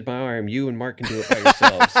twisted my arm. You and Mark can do it by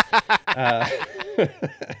yourselves.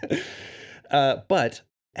 But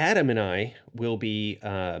Adam and I will be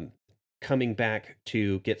coming back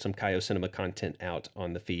to get some Kaio Cinema content out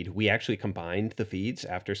on the feed. We actually combined the feeds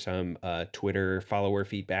after some Twitter follower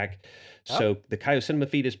feedback. So the Kaio Cinema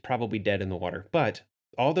feed is probably dead in the water, but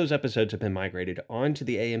all those episodes have been migrated onto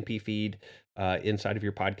the AMP feed inside of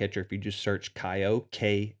your podcatcher. If you just search Kaio,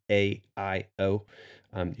 Kaio,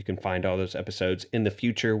 you can find all those episodes. In the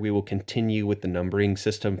future, we will continue with the numbering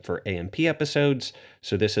system for AMP episodes.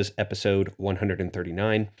 So this is episode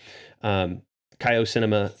 139. Kaio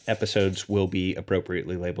Cinema episodes will be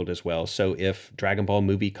appropriately labeled as well. So if Dragon Ball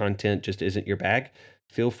movie content just isn't your bag,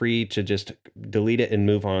 feel free to just delete it and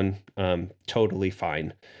move on. Totally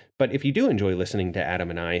fine. But if you do enjoy listening to Adam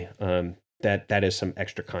and I, that is some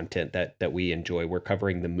extra content that we enjoy. We're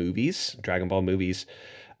covering the movies, Dragon Ball movies.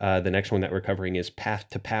 The next one that we're covering is Path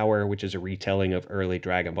to Power, which is a retelling of early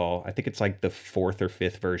Dragon Ball. I think it's like the 4th or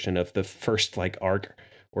 5th version of the first arc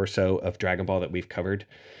or so of Dragon Ball that we've covered.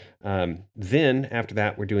 Then after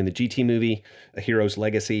that, we're doing the GT movie, A Hero's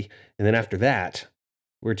Legacy. And then after that,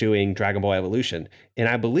 we're doing Dragon Ball Evolution. And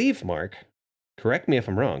I believe, Mark, correct me if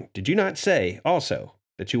I'm wrong, did you not say also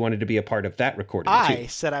that you wanted to be a part of that recording I too?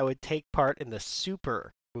 said I would take part in the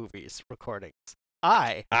Super movies recordings.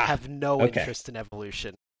 I have no interest in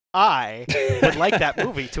Evolution. I would like that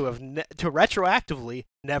movie to have to retroactively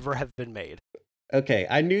never have been made. Okay,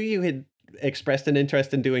 I knew you had expressed an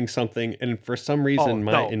interest in doing something, and for some reason,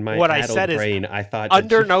 in my what I addled said brain, is, I thought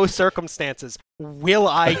under no circumstances will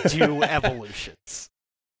I do Evolutions.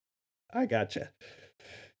 I gotcha.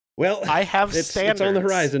 Well, I have it's standards. on the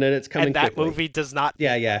horizon, and it's coming. And that quickly. movie does not.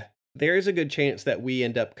 Yeah. There is a good chance that we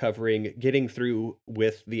end up getting through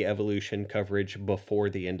with the Evolution coverage before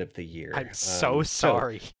the end of the year. I'm so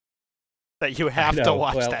sorry that you have to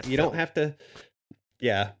watch that film. You don't have to.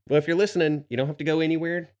 Yeah. Well, if you're listening, you don't have to go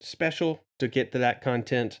anywhere special to get to that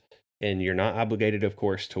content. and you're not obligated, of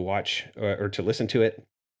course, to watch or to listen to it.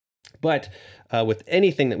 But with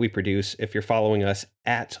anything that we produce, if you're following us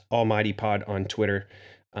at Almighty Pod on Twitter,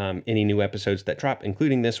 any new episodes that drop,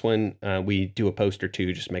 including this one, we do a post or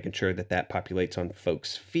two, just making sure that that populates on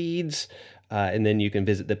folks' feeds. And then you can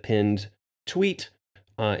visit the pinned tweet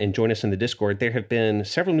and join us in the Discord. There have been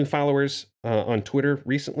several new followers on Twitter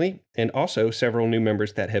recently, and also several new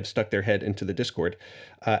members that have stuck their head into the Discord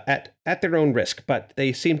at their own risk, but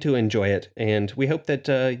they seem to enjoy it. And we hope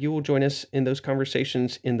that you will join us in those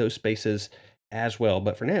conversations, in those spaces as well.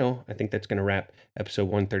 But for now, I think that's going to wrap episode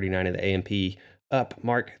 139 of the AMP up.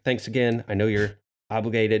 Mark, thanks again. I know you're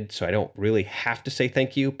obligated, so I don't really have to say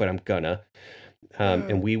thank you, but I'm gonna.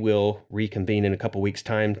 And we will reconvene in a couple weeks'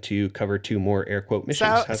 time to cover 2 more air quote missions.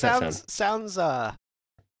 How's that sound? Sounds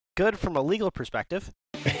good from a legal perspective.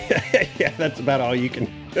 Yeah, that's about all you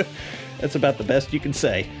can. That's about the best you can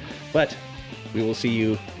say. But we will see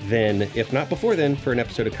you then, if not before then, for an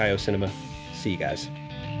episode of Kaio Cinema. See you guys.